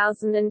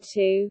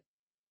 2002.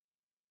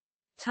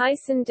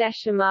 Tyson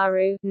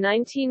Deshimaru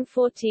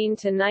 1914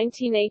 to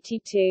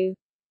 1982.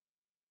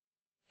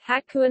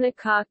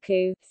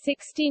 Hakuinakaku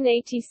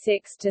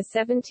 1686 to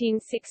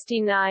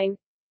 1769.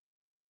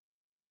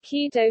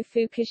 Kido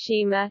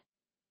Fukushima.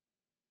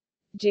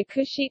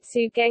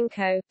 Jakushitsu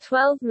Genko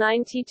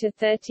 1290 to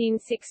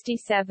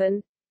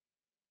 1367.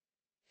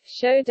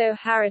 Shodo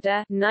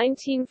Harada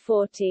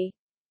 1940.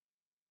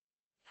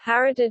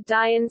 Harada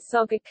Dayan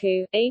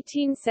Sogaku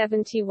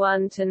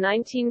 1871 to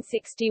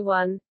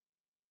 1961.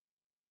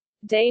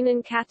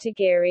 Danon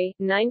Katagiri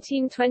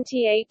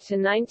 1928 to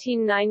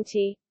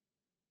 1990.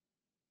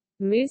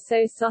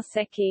 Muso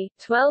Soseki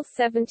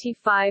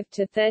 1275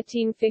 to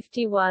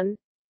 1351.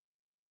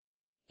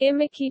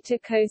 Imakita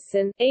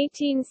Kosen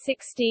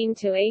 1816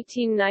 to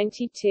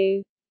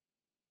 1892.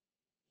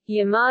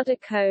 Yamada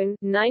Kone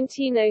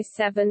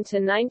 1907 to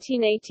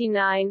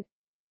 1989.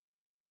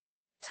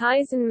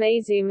 Taizen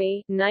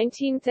Maizumi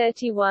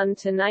 1931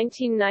 to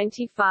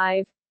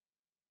 1995.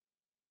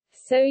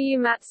 Soyu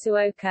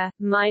Matsuoka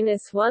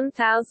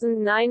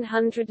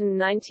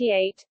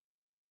 -1998.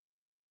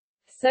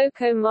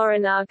 Soko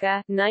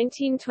Morinaga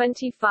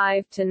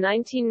 1925 to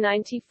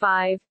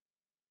 1995.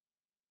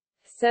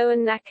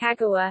 Soen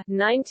Nakagawa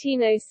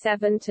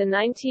 1907 to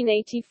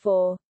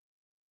 1984.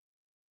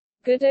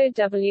 Gudo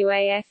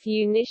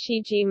Wafu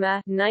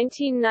Nishijima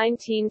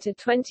 1919 to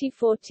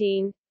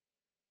 2014.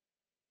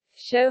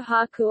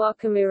 Shohaku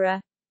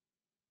Okamura.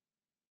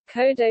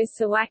 Kodo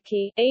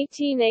Sawaki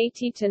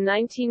 1880 to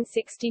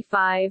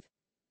 1965.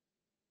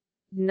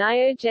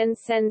 Nyogen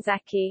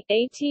Senzaki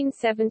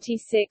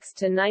 1876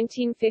 to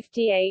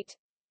 1958.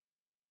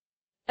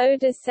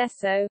 Oda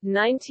Sesso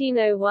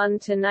 1901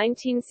 to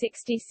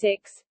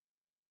 1966.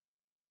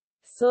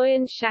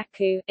 Soyen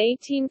Shaku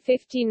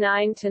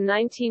 1859 to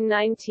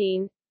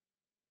 1919.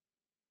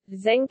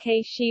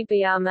 Zenkei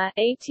Shibayama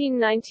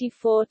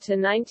 1894 to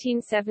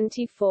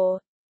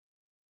 1974.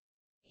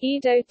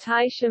 Ido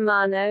Tai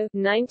Shimano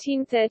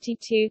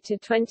 1932 to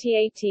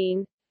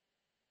 2018.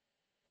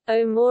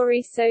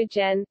 Omori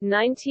Sogen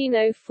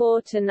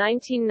 1904 to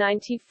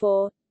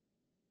 1994.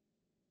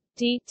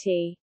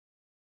 D.T.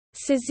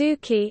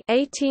 Suzuki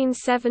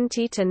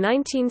 1870 to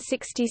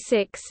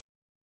 1966.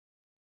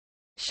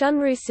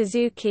 Shunryu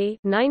Suzuki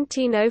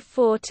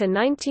 1904 to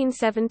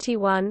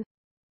 1971.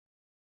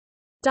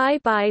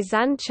 Daibai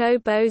Zancho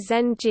Bo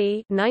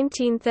Zenji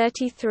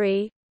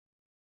 1933.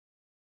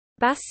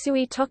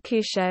 Basui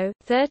Tokusho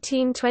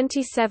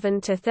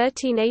 1327 to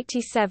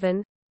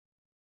 1387.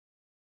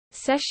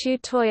 Sesshu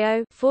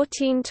Toyo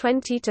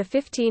 1420 to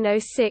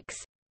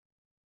 1506.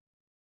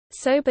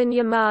 Soben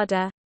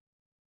Yamada.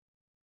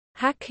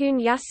 Hakun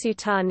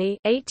Yasutani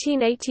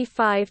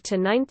 1885 to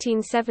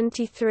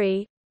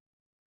 1973.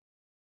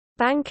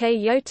 Bankei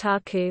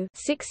Yotaku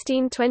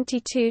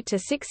 1622 to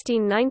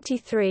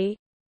 1693.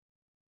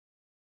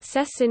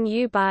 Sessen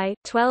Yubai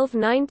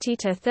 1290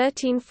 to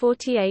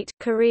 1348,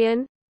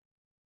 Korean.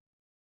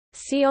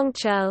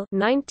 Seongchul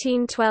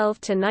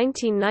 1912 to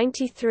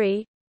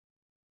 1993.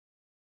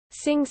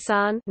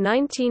 Singsan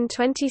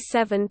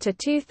 1927 to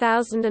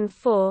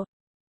 2004.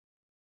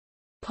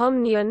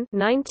 Pomnyun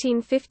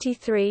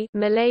 1953,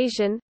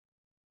 Malaysian.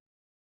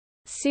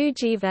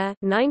 Sujiva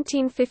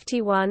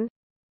 1951.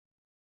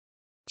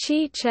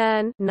 Chi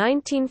Chern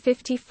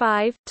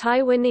 1955,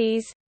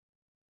 Taiwanese.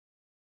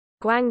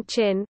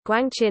 Guangqin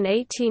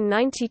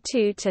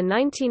 1892 to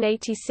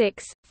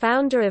 1986,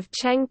 founder of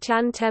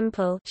Chengtian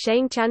Temple,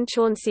 Shengtian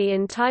Chaunsi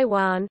in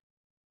Taiwan.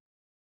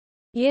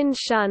 Yin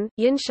Shun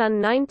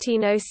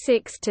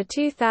 1906 to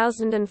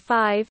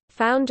 2005,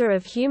 founder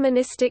of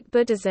Humanistic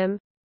Buddhism.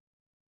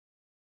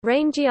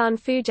 Ranjian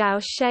Fujiao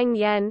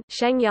Shengyan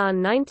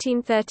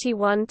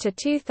 1931 to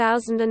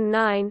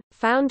 2009,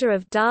 founder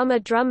of Dharma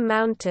Drum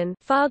Mountain,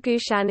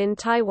 Fagushan in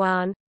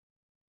Taiwan.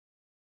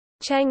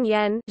 Cheng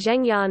Yen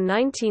Zhengyan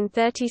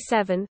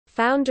 1937,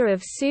 founder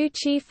of Su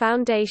Chi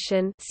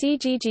Foundation,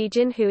 CGG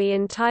Jinhui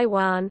in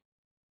Taiwan.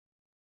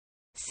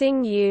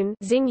 Xing Yun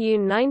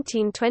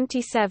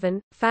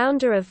 1927,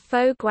 founder of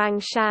Fo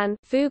Guangshan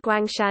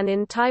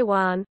in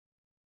Taiwan.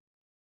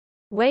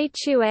 Wei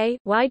Chue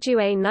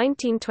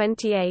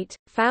 1928,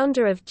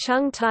 founder of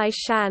Chung Tai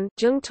Shan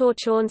in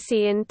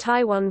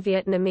Taiwan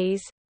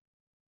Vietnamese.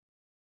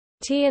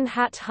 Tian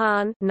Hat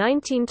Han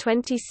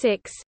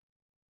 1926,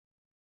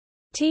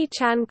 T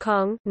Chan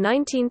Kong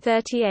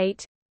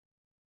 1938,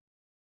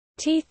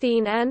 T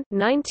Thien An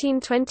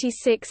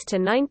 1926 to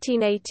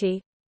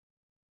 1980,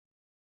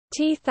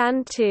 T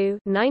Than Tu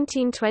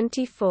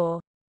 1924.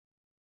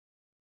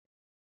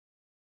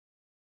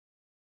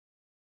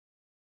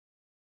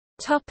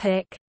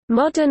 Topic: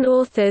 Modern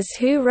authors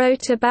who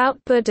wrote about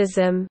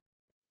Buddhism.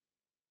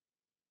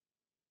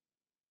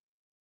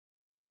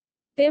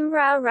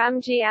 Bhimrao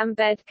Ramji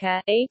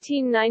Ambedkar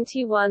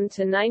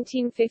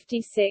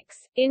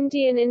 (1891–1956),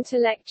 Indian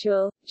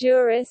intellectual,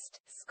 jurist,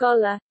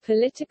 scholar,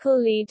 political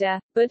leader,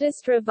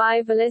 Buddhist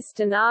revivalist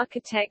and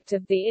architect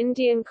of the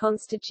Indian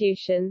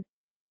Constitution.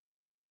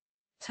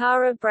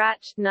 Tara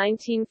Brach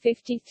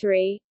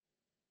 (1953).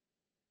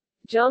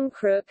 John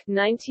Crook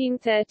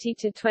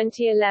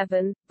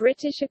 (1930–2011),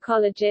 British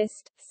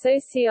ecologist,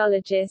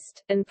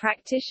 sociologist, and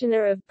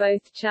practitioner of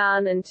both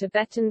Chan and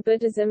Tibetan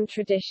Buddhism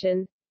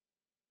tradition.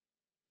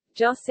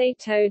 Josei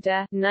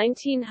Toda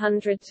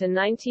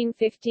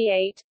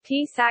 (1900–1958),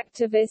 peace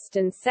activist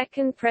and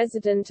second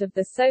president of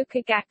the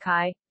Soka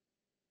Gakkai.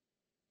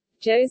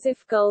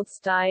 Joseph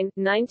Goldstein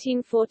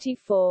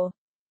 (1944).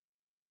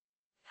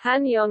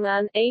 Han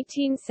Yong-un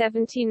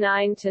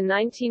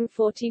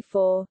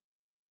 (1879–1944).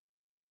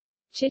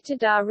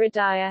 Chittadar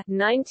Hridaya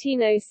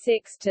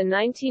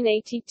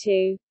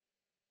 (1906–1982).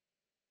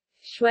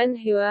 Xuan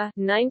Hua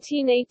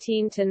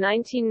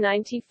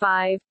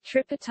 (1918–1995),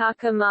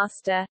 Tripitaka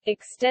master,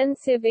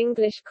 extensive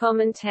English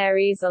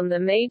commentaries on the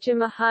major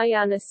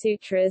Mahayana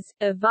sutras,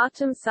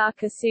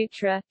 Avatamsaka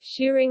Sutra,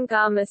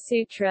 Shuringama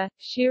Sutra,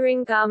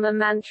 Shuringama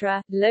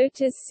Mantra,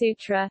 Lotus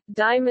Sutra,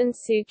 Diamond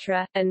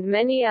Sutra, and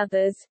many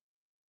others.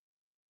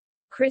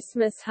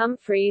 Christmas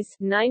Humphreys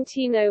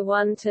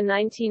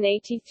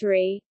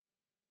 (1901–1983).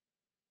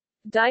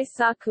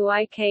 Daisaku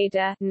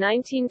Ikeda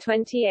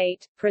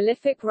 1928,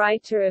 prolific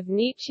writer of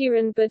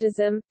Nichiren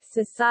Buddhism,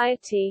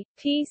 Society,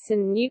 Peace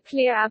and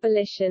Nuclear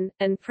Abolition,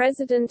 and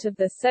president of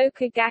the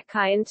Soka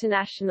Gakkai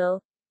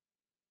International.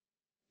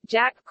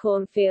 Jack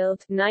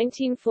Cornfield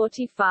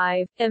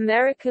 1945,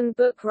 American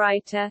book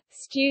writer,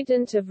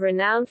 student of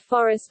renowned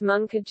forest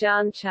monk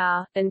Ajahn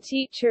Chah, and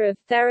teacher of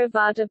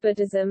Theravada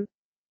Buddhism.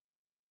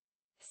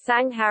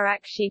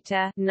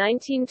 Sangharakshita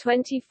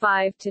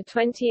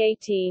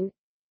 1925–2018.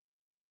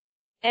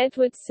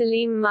 Edward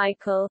Salim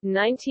Michael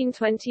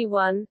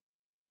 1921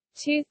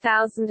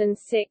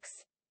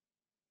 2006.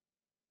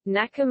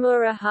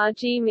 Nakamura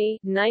Hajime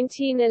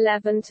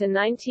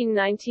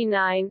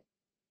 1911–1999.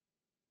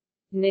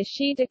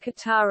 Nishida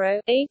Kotaro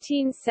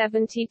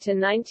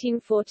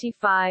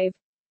 1870–1945.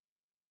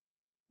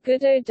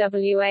 Gudo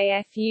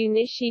Wafu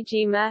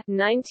Nishijima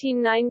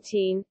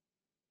 1919.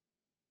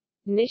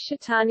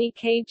 Nishitani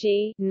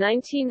Keiji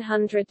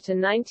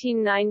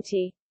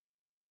 1900–1990.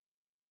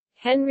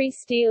 Henry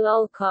Steele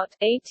Olcott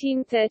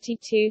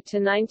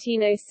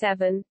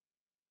 (1832–1907),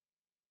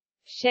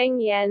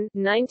 Sheng Yen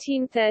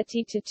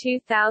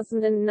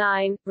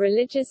 (1930–2009),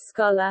 religious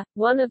scholar,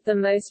 one of the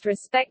most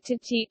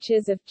respected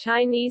teachers of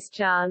Chinese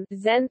Chan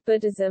Zen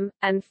Buddhism,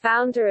 and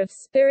founder of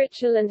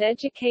spiritual and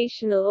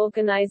educational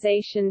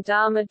organization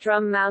Dharma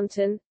Drum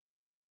Mountain.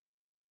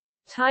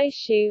 Tai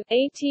Shu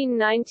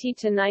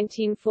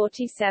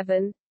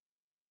 (1890–1947).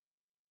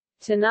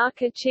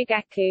 Tanaka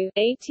Chigaku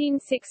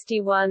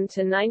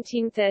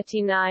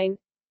 (1861–1939),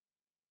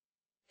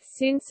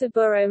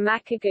 Sunsaburo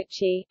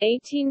Makaguchi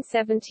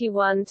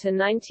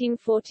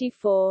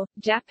 (1871–1944),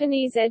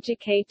 Japanese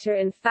educator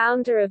and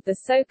founder of the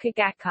Soka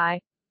Gakkai.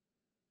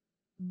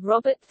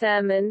 Robert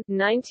Thurman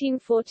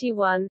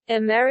 (1941),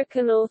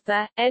 American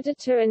author,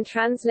 editor and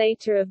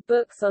translator of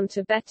books on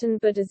Tibetan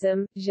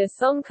Buddhism,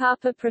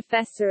 Je-Tsongkhapa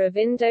Professor of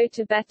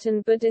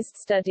Indo-Tibetan Buddhist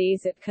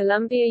Studies at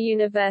Columbia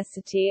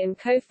University and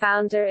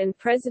co-founder and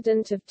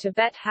president of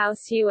Tibet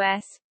House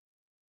U.S.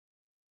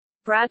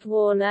 Brad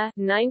Warner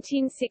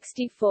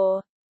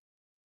 1964.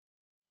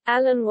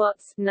 Alan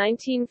Watts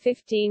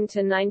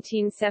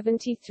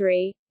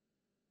 1915–1973.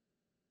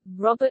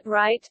 Robert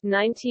Wright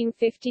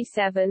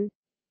 1957.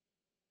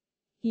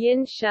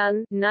 Yin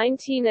Shun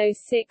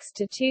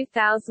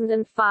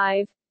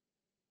 1906–2005.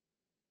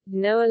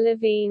 Noah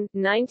Levine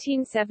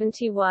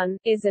 1971,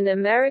 is an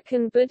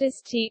American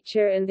Buddhist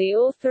teacher and the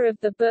author of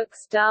the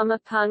books Dharma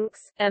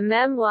Punks, a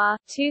memoir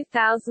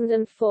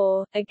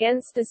 2004,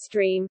 Against the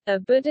Stream, a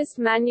Buddhist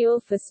manual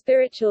for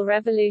spiritual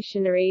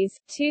revolutionaries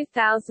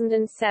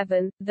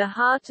 2007, The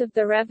Heart of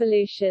the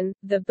Revolution,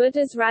 The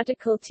Buddha's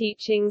Radical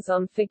Teachings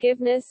on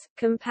Forgiveness,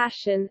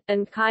 Compassion,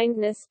 and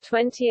Kindness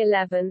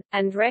 2011,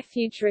 and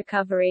Refuge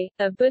Recovery,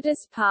 A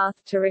Buddhist Path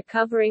to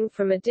Recovering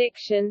from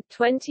Addiction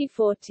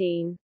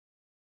 2014.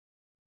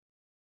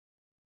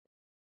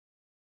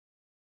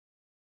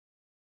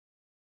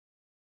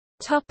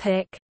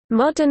 Topic: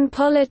 modern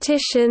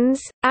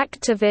politicians,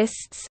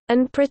 activists,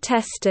 and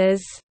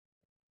protesters.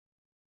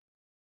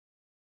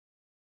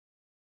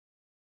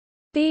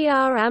 B.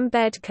 R.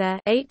 Ambedkar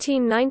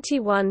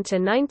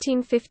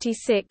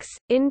 (1891–1956),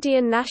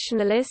 Indian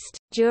nationalist,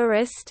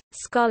 jurist,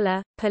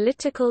 scholar,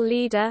 political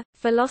leader,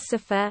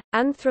 philosopher,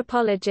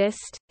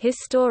 anthropologist,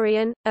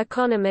 historian,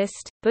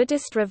 economist,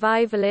 Buddhist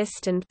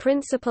revivalist and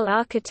principal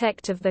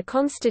architect of the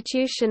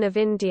Constitution of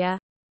India.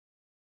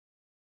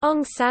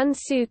 Aung San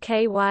Suu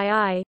Kyi,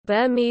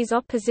 Burmese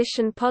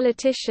opposition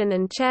politician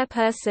and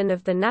chairperson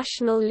of the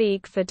National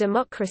League for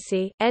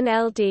Democracy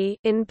 (NLD)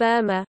 in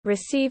Burma,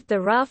 received the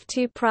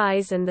Raftu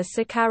Prize and the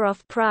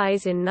Sakharov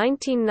Prize in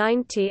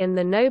 1990 and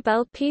the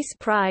Nobel Peace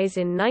Prize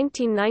in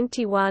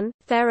 1991.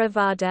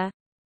 Theravada.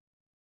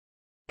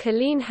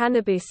 Colleen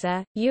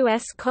Hanabusa,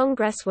 U.S.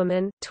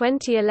 Congresswoman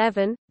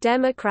 2011,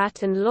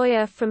 Democrat and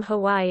lawyer from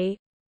Hawaii.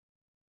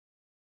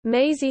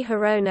 Mazie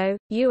Hirono,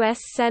 U.S.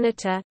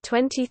 Senator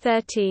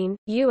 2013,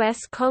 U.S.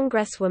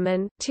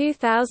 Congresswoman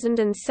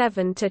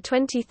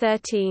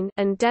 2007–2013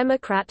 and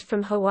Democrat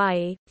from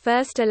Hawaii,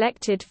 first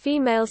elected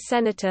female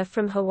senator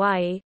from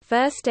Hawaii,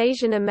 first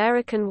Asian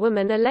American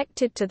woman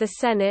elected to the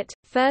Senate,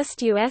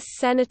 first U.S.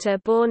 senator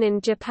born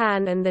in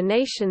Japan and the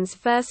nation's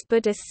first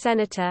Buddhist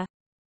senator.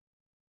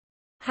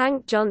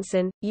 Hank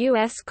Johnson,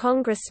 U.S.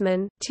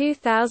 Congressman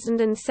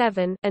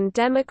 2007 and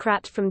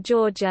Democrat from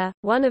Georgia,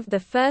 one of the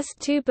first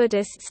two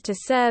Buddhists to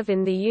serve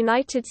in the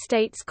United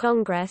States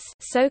Congress.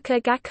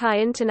 Soka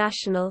Gakkai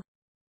International.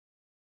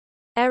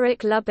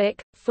 Eric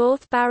Lubbock,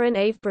 4th Baron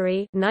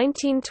Avebury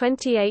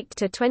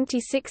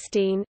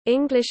 (1928–2016),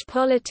 English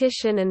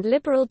politician and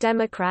Liberal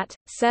Democrat,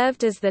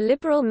 served as the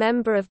Liberal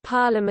Member of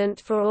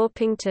Parliament for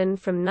Orpington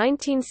from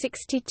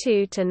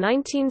 1962 to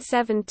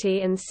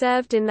 1970 and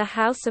served in the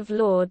House of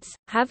Lords,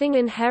 having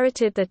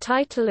inherited the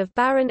title of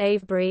Baron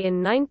Avebury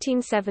in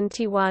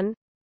 1971.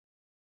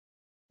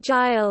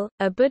 Gyal,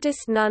 a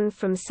Buddhist nun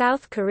from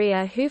South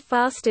Korea who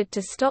fasted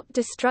to stop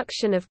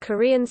destruction of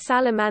Korean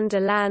salamander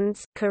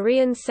lands,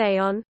 Korean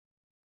Seon.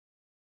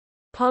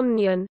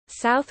 Pomnyun,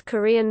 South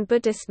Korean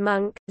Buddhist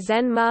monk,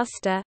 Zen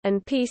master,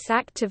 and peace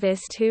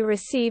activist who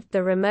received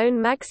the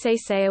Ramon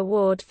Magsaysay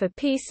Award for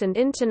Peace and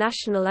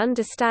International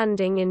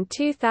Understanding in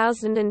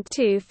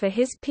 2002 for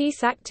his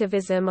peace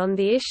activism on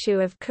the issue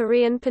of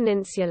Korean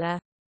Peninsula.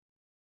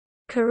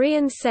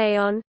 Korean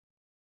Seon.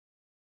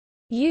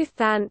 U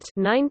Thant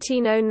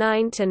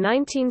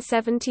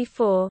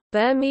 (1909–1974),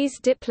 Burmese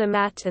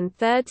diplomat and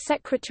third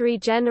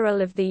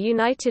Secretary-General of the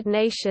United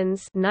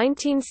Nations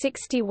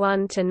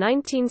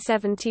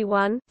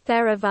 (1961–1971).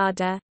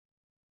 Theravada.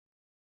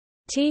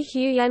 T.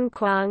 Huyen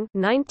Quang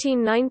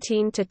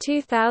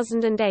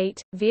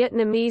 (1919–2008),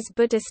 Vietnamese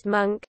Buddhist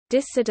monk,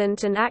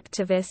 dissident and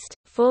activist,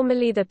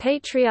 formerly the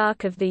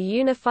Patriarch of the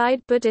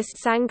Unified Buddhist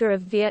Sangha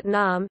of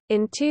Vietnam.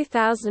 In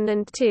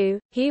 2002,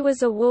 he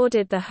was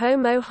awarded the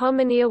Homo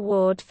Homini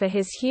Award for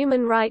his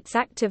human rights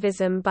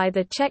activism by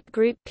the Czech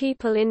group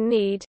People in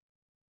Need.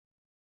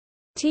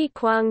 T.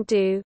 Quang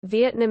Du,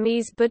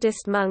 Vietnamese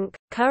Buddhist monk,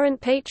 current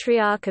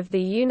Patriarch of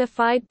the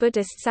Unified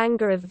Buddhist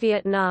Sangha of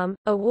Vietnam,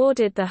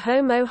 awarded the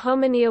Homo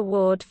Homini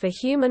Award for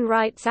human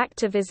rights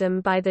activism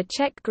by the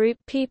Czech group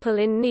People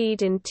in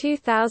Need in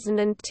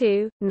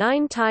 2002,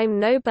 9-time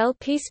Nobel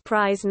Peace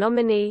Prize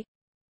nominee.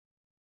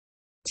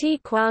 T.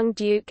 Quang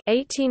Duc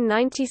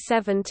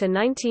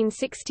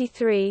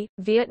 (1897–1963),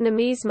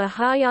 Vietnamese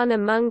Mahayana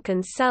monk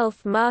and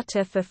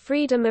self-martyr for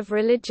freedom of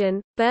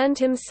religion, burned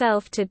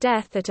himself to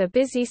death at a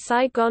busy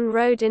Saigon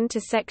Road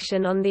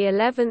intersection on the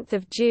 11th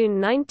of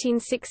June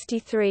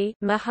 1963.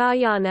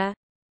 Mahayana.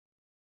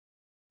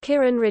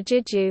 Kiran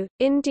Rijiju,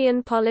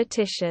 Indian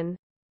politician.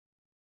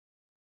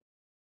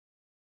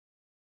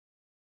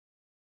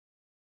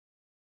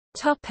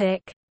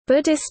 Topic: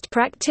 Buddhist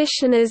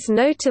practitioners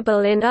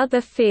notable in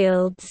other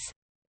fields.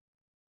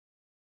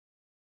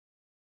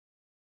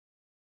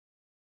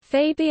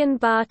 Fabien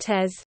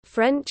Barthez,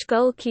 French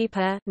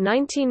goalkeeper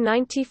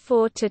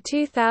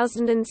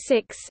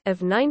 1994–2006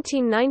 of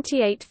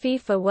 1998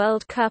 FIFA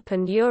World Cup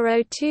and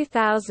Euro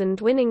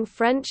 2000 winning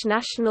French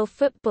national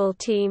football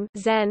team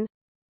Zen.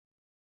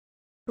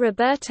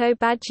 Roberto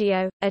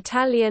Baggio,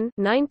 Italian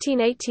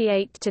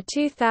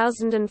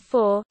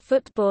 1988–2004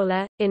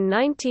 footballer. In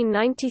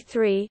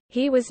 1993,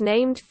 he was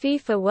named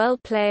FIFA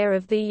World Player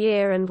of the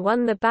Year and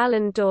won the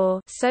Ballon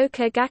d'Or.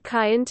 Soka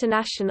Gakkai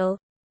International.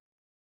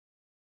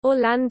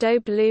 Orlando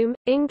Bloom,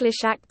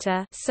 English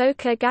actor.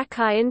 Soka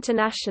Gakkai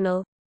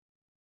International.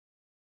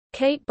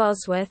 Kate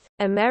Bosworth,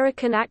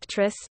 American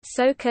actress.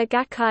 Soka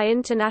Gakkai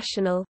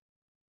International.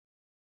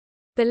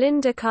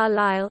 Belinda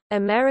Carlisle,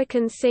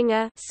 American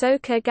singer.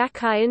 Soka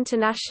Gakkai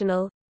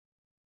International.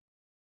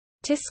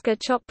 Tiska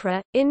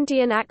Chopra,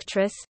 Indian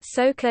actress.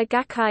 Soka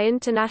Gakkai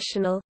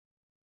International.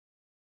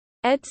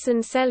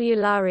 Edson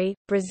Celulari,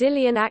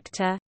 Brazilian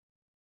actor.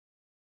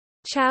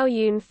 Chow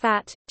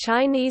Yun-fat,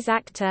 Chinese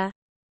actor.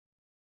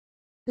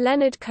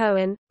 Leonard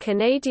Cohen,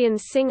 Canadian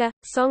singer,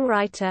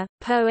 songwriter,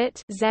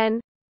 poet Zen.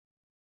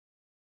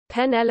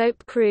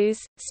 Penelope Cruz,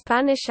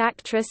 Spanish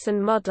actress and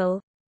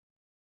model.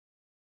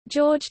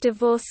 George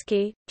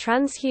Dvorsky,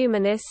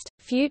 transhumanist,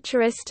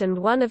 futurist and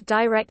one of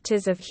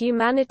directors of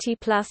Humanity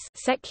Plus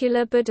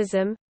Secular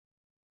Buddhism.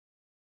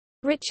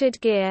 Richard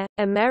Gere,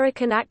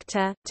 American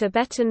actor,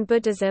 Tibetan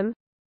Buddhism.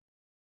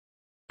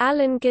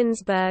 Allen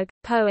Ginsberg,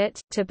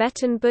 poet,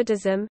 Tibetan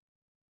Buddhism.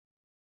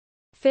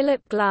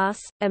 Philip Glass,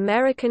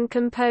 American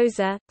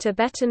composer,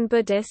 Tibetan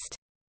Buddhist.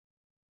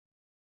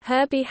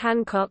 Herbie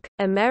Hancock,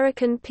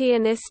 American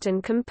pianist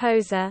and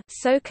composer,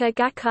 Soka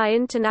Gakkai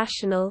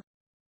International.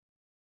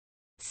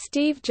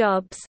 Steve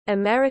Jobs,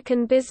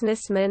 American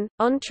businessman,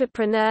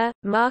 entrepreneur,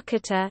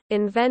 marketer,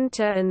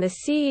 inventor and the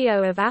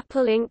CEO of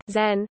Apple Inc.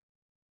 Zen.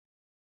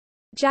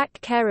 Jack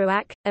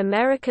Kerouac,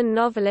 American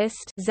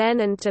novelist,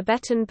 Zen and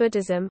Tibetan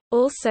Buddhism,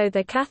 also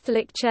the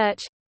Catholic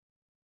Church.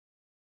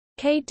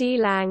 K. D.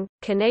 Lang,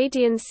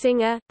 Canadian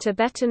singer,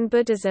 Tibetan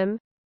Buddhism.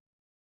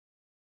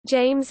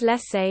 James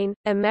Lesane,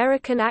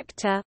 American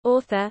actor,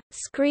 author,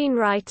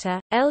 screenwriter,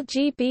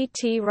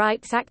 LGBT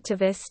rights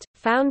activist,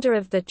 founder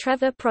of the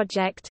Trevor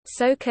Project,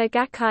 Soka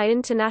Gakkai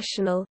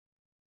International.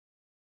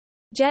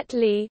 Jet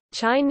Li,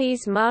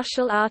 Chinese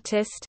martial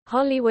artist,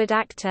 Hollywood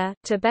actor,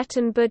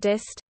 Tibetan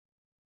Buddhist.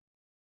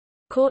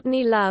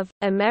 Courtney Love,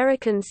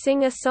 American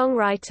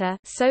singer-songwriter,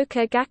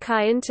 Soka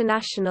Gakkai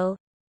International.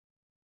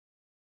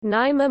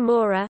 Naima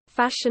Mora,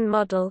 fashion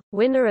model,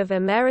 winner of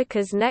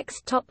America's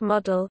Next Top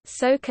Model,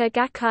 Soka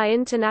Gakkai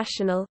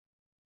International.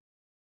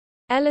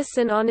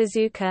 Ellison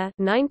Onizuka,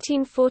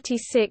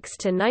 1946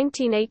 to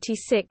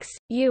 1986,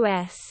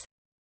 U.S.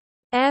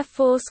 Air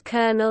Force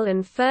colonel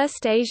and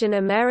first Asian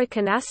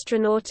American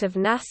astronaut of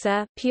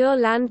NASA, Pure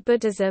Land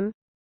Buddhism.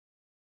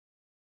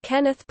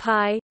 Kenneth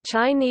Pai,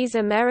 Chinese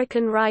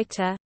American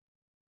writer.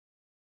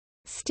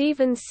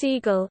 Steven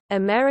Seagal,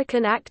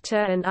 American actor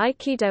and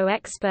Aikido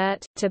expert,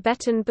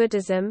 Tibetan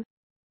Buddhism.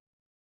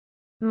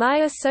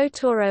 Maya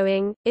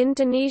Sotoroing,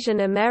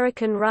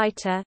 Indonesian-American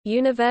writer,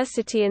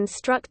 university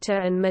instructor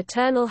and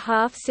maternal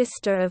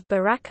half-sister of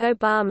Barack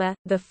Obama,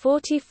 the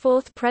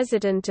 44th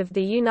President of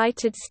the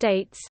United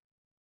States.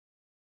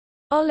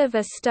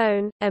 Oliver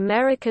Stone,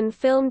 American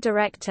film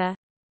director.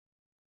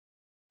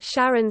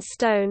 Sharon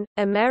Stone,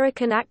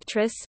 American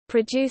actress,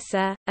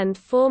 producer, and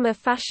former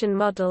fashion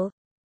model.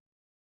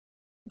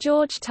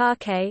 George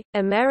Takei,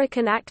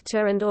 American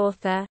actor and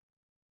author.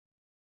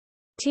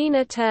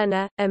 Tina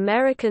Turner,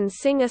 American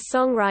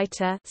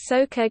singer-songwriter,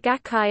 Soka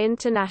Gakkai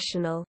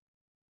International.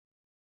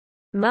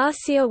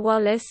 Marcia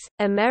Wallace,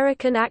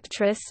 American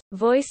actress,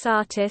 voice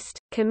artist,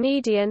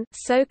 comedian,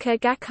 Soka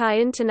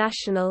Gakkai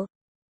International.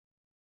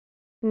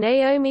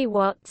 Naomi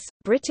Watts,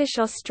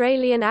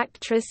 British-Australian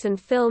actress and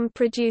film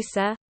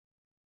producer.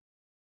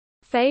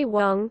 Fei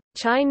Wong,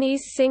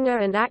 Chinese singer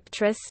and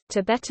actress,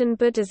 Tibetan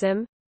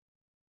Buddhism.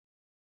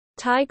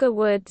 Tiger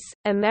Woods,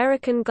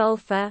 American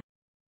golfer.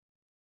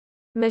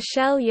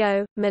 Michelle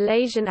Yeoh,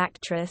 Malaysian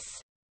actress.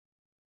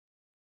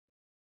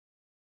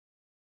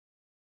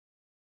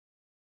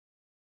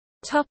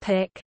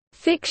 Topic: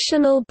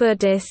 Fictional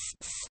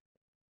Buddhists.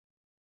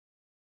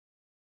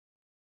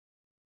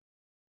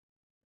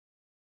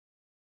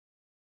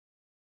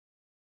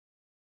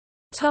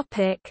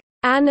 Topic: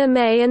 Anime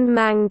and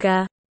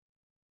Manga.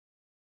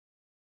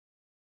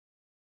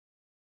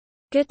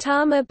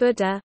 Gautama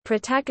Buddha,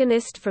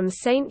 protagonist from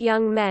Saint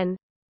Young Men.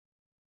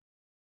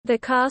 The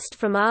cast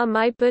from Are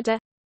My Buddha.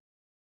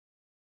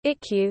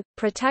 Ikkyu,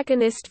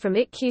 protagonist from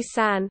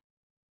Ikkyu-san.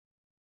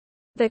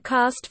 The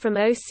cast from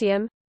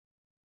Osium.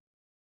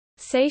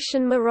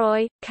 Seishin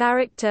Moroi,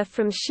 character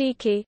from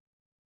Shiki.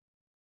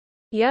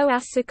 Yo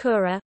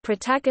Asakura,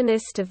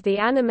 protagonist of the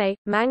anime,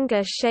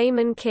 manga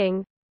Shaman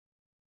King.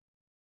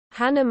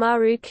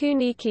 Hanamaru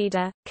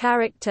Kunikida,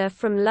 character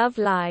from Love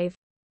Live!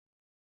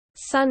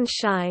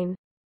 Sunshine.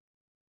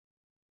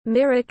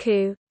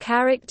 Miraku,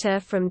 character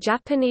from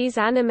Japanese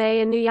anime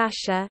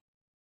Inuyasha.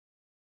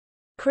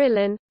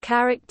 Krillin,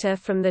 character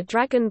from the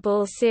Dragon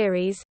Ball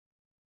series.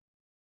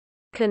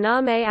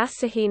 Kaname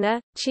Asahina,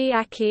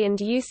 Chiaki and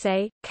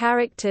Yusei,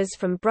 characters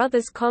from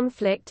Brothers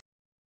Conflict.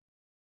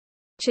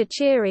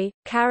 Chichiri,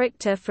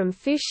 character from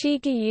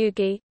Fushigi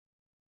Yugi.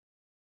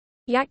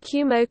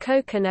 Yakumo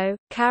Kokono,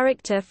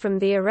 character from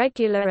The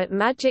Irregular at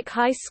Magic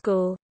High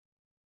School.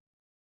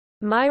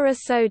 Myra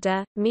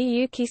Soda,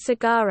 Miyuki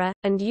Sagara,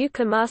 and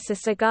Yukamasa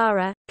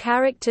Sagara,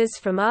 characters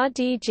from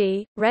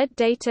RDG, Red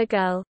Data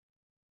Girl.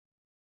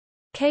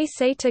 Kei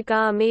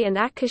Satagami and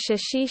Akasha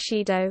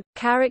Shishido,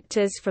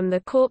 characters from the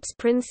Corpse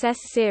Princess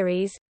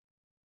series.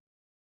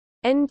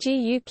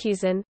 Enji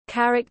Yukuzan,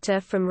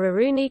 character from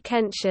Rurouni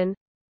Kenshin.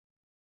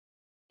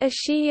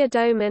 Ashiya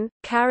Doman,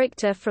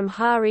 character from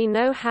Hari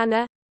no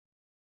Hana.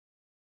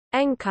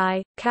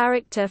 Enkai,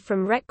 character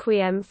from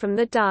Requiem from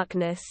the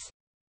Darkness.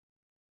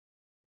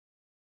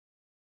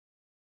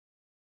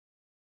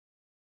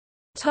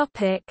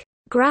 Topic: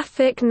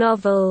 Graphic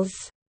novels.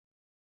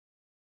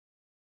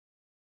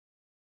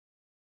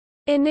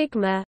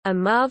 Enigma, a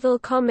Marvel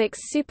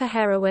Comics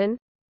superheroine.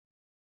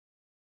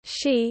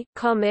 She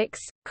Comics,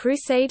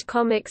 Crusade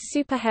Comics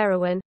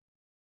superheroine.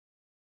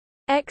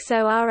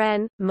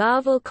 XORN,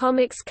 Marvel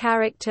Comics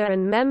character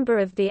and member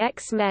of the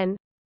X-Men.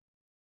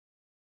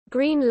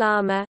 Green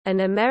Llama,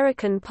 an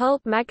American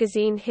pulp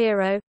magazine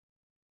hero.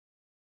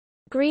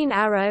 Green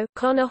Arrow,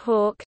 Connor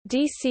Hawke,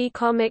 DC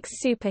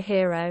Comics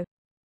superhero.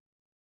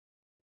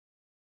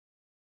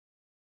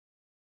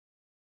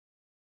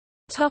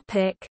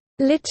 Topic: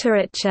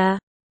 Literature.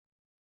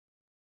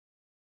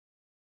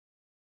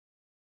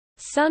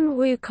 Sun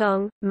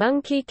Wukong,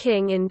 Monkey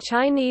King in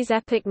Chinese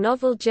epic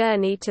novel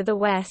Journey to the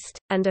West,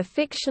 and a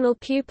fictional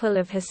pupil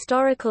of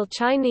historical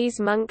Chinese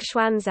monk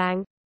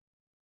Xuanzang.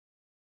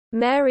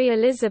 Mary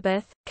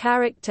Elizabeth,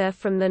 character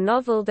from the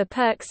novel The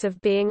Perks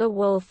of Being a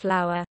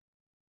Wallflower.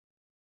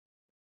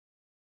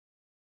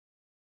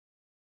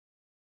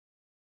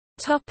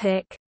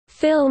 Topic: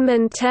 Film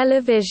and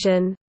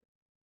television.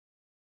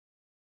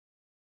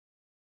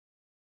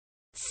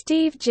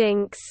 Steve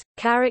Jinks,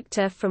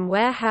 character from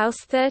Warehouse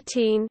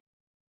 13.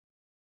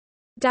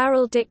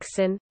 Daryl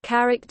Dixon,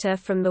 character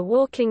from The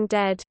Walking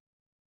Dead.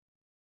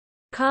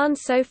 Khan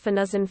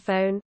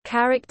Sophanuzenphone,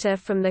 character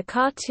from the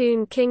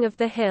cartoon King of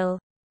the Hill.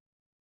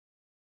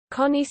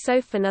 Connie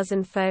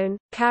Sophanuzenphone,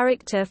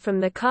 character from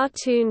the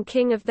cartoon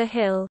King of the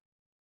Hill.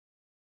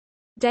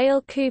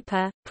 Dale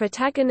Cooper,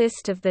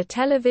 protagonist of the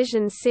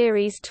television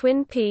series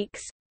Twin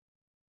Peaks.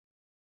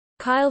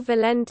 Kyle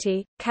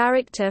Valenti,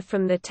 character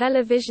from the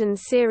television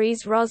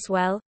series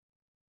Roswell.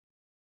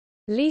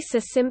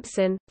 Lisa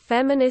Simpson,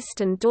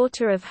 feminist and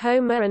daughter of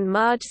Homer and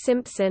Marge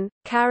Simpson,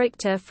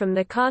 character from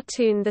the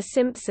cartoon The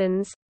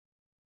Simpsons.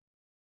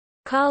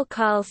 Carl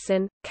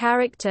Carlson,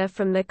 character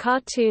from the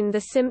cartoon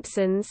The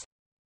Simpsons.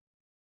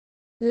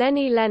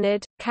 Lenny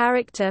Leonard,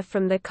 character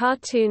from the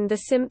cartoon The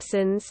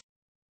Simpsons.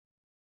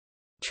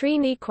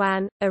 Trini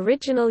Kwan,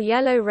 original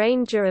Yellow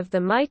Ranger of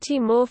the Mighty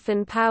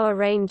Morphin Power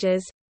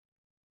Rangers.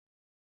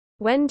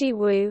 Wendy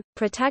Wu,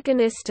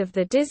 protagonist of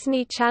the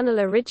Disney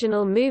Channel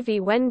original movie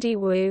Wendy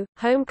Wu,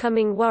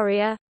 Homecoming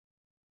Warrior.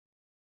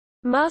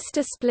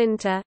 Master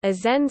Splinter, a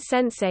Zen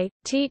sensei,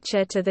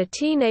 teacher to the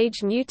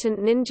Teenage Mutant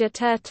Ninja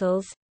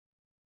Turtles.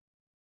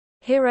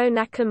 Hiro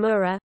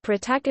Nakamura,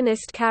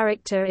 protagonist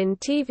character in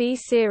TV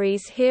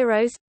series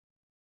Heroes.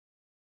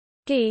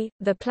 Guy,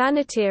 the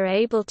Planeteer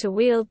able to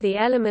wield the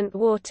element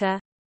water.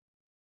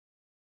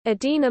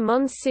 Adina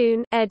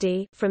Monsoon,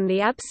 Eddie, from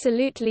the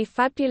Absolutely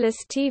Fabulous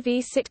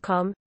TV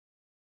sitcom.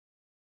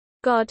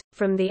 God,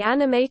 from the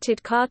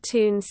animated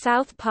cartoon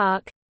South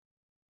Park.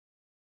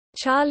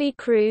 Charlie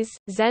Cruz,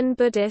 Zen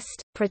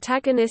Buddhist,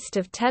 protagonist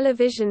of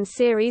television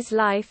series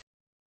Life.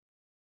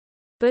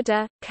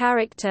 Buddha,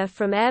 character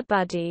from Air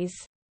Buddies.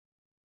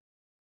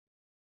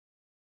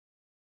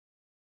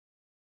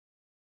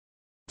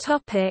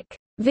 Topic: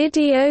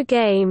 Video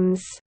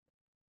games.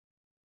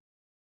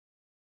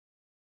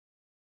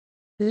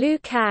 Liu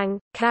Kang,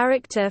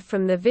 character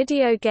from the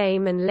video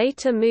game and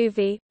later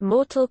movie,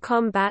 Mortal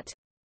Kombat.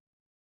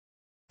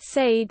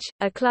 Sage,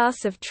 a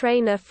class of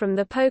trainer from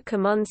the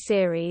Pokémon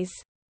series.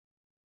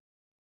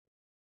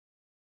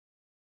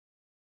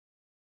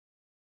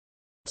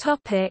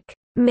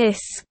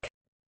 Misc.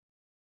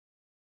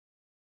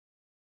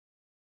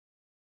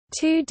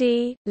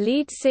 2D,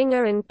 lead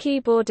singer and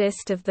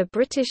keyboardist of the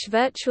British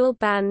virtual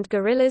band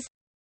Gorillaz.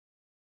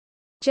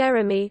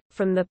 Jeremy,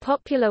 from the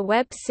popular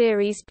web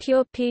series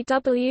Pure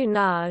PW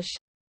Nage.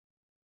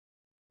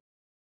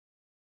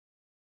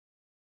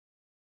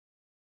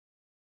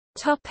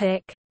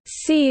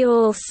 See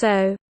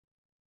also: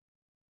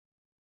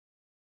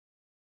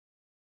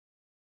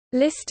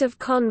 List of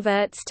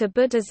converts to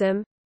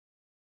Buddhism,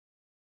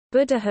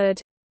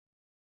 Buddhahood,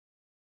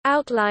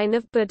 Outline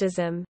of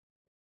Buddhism.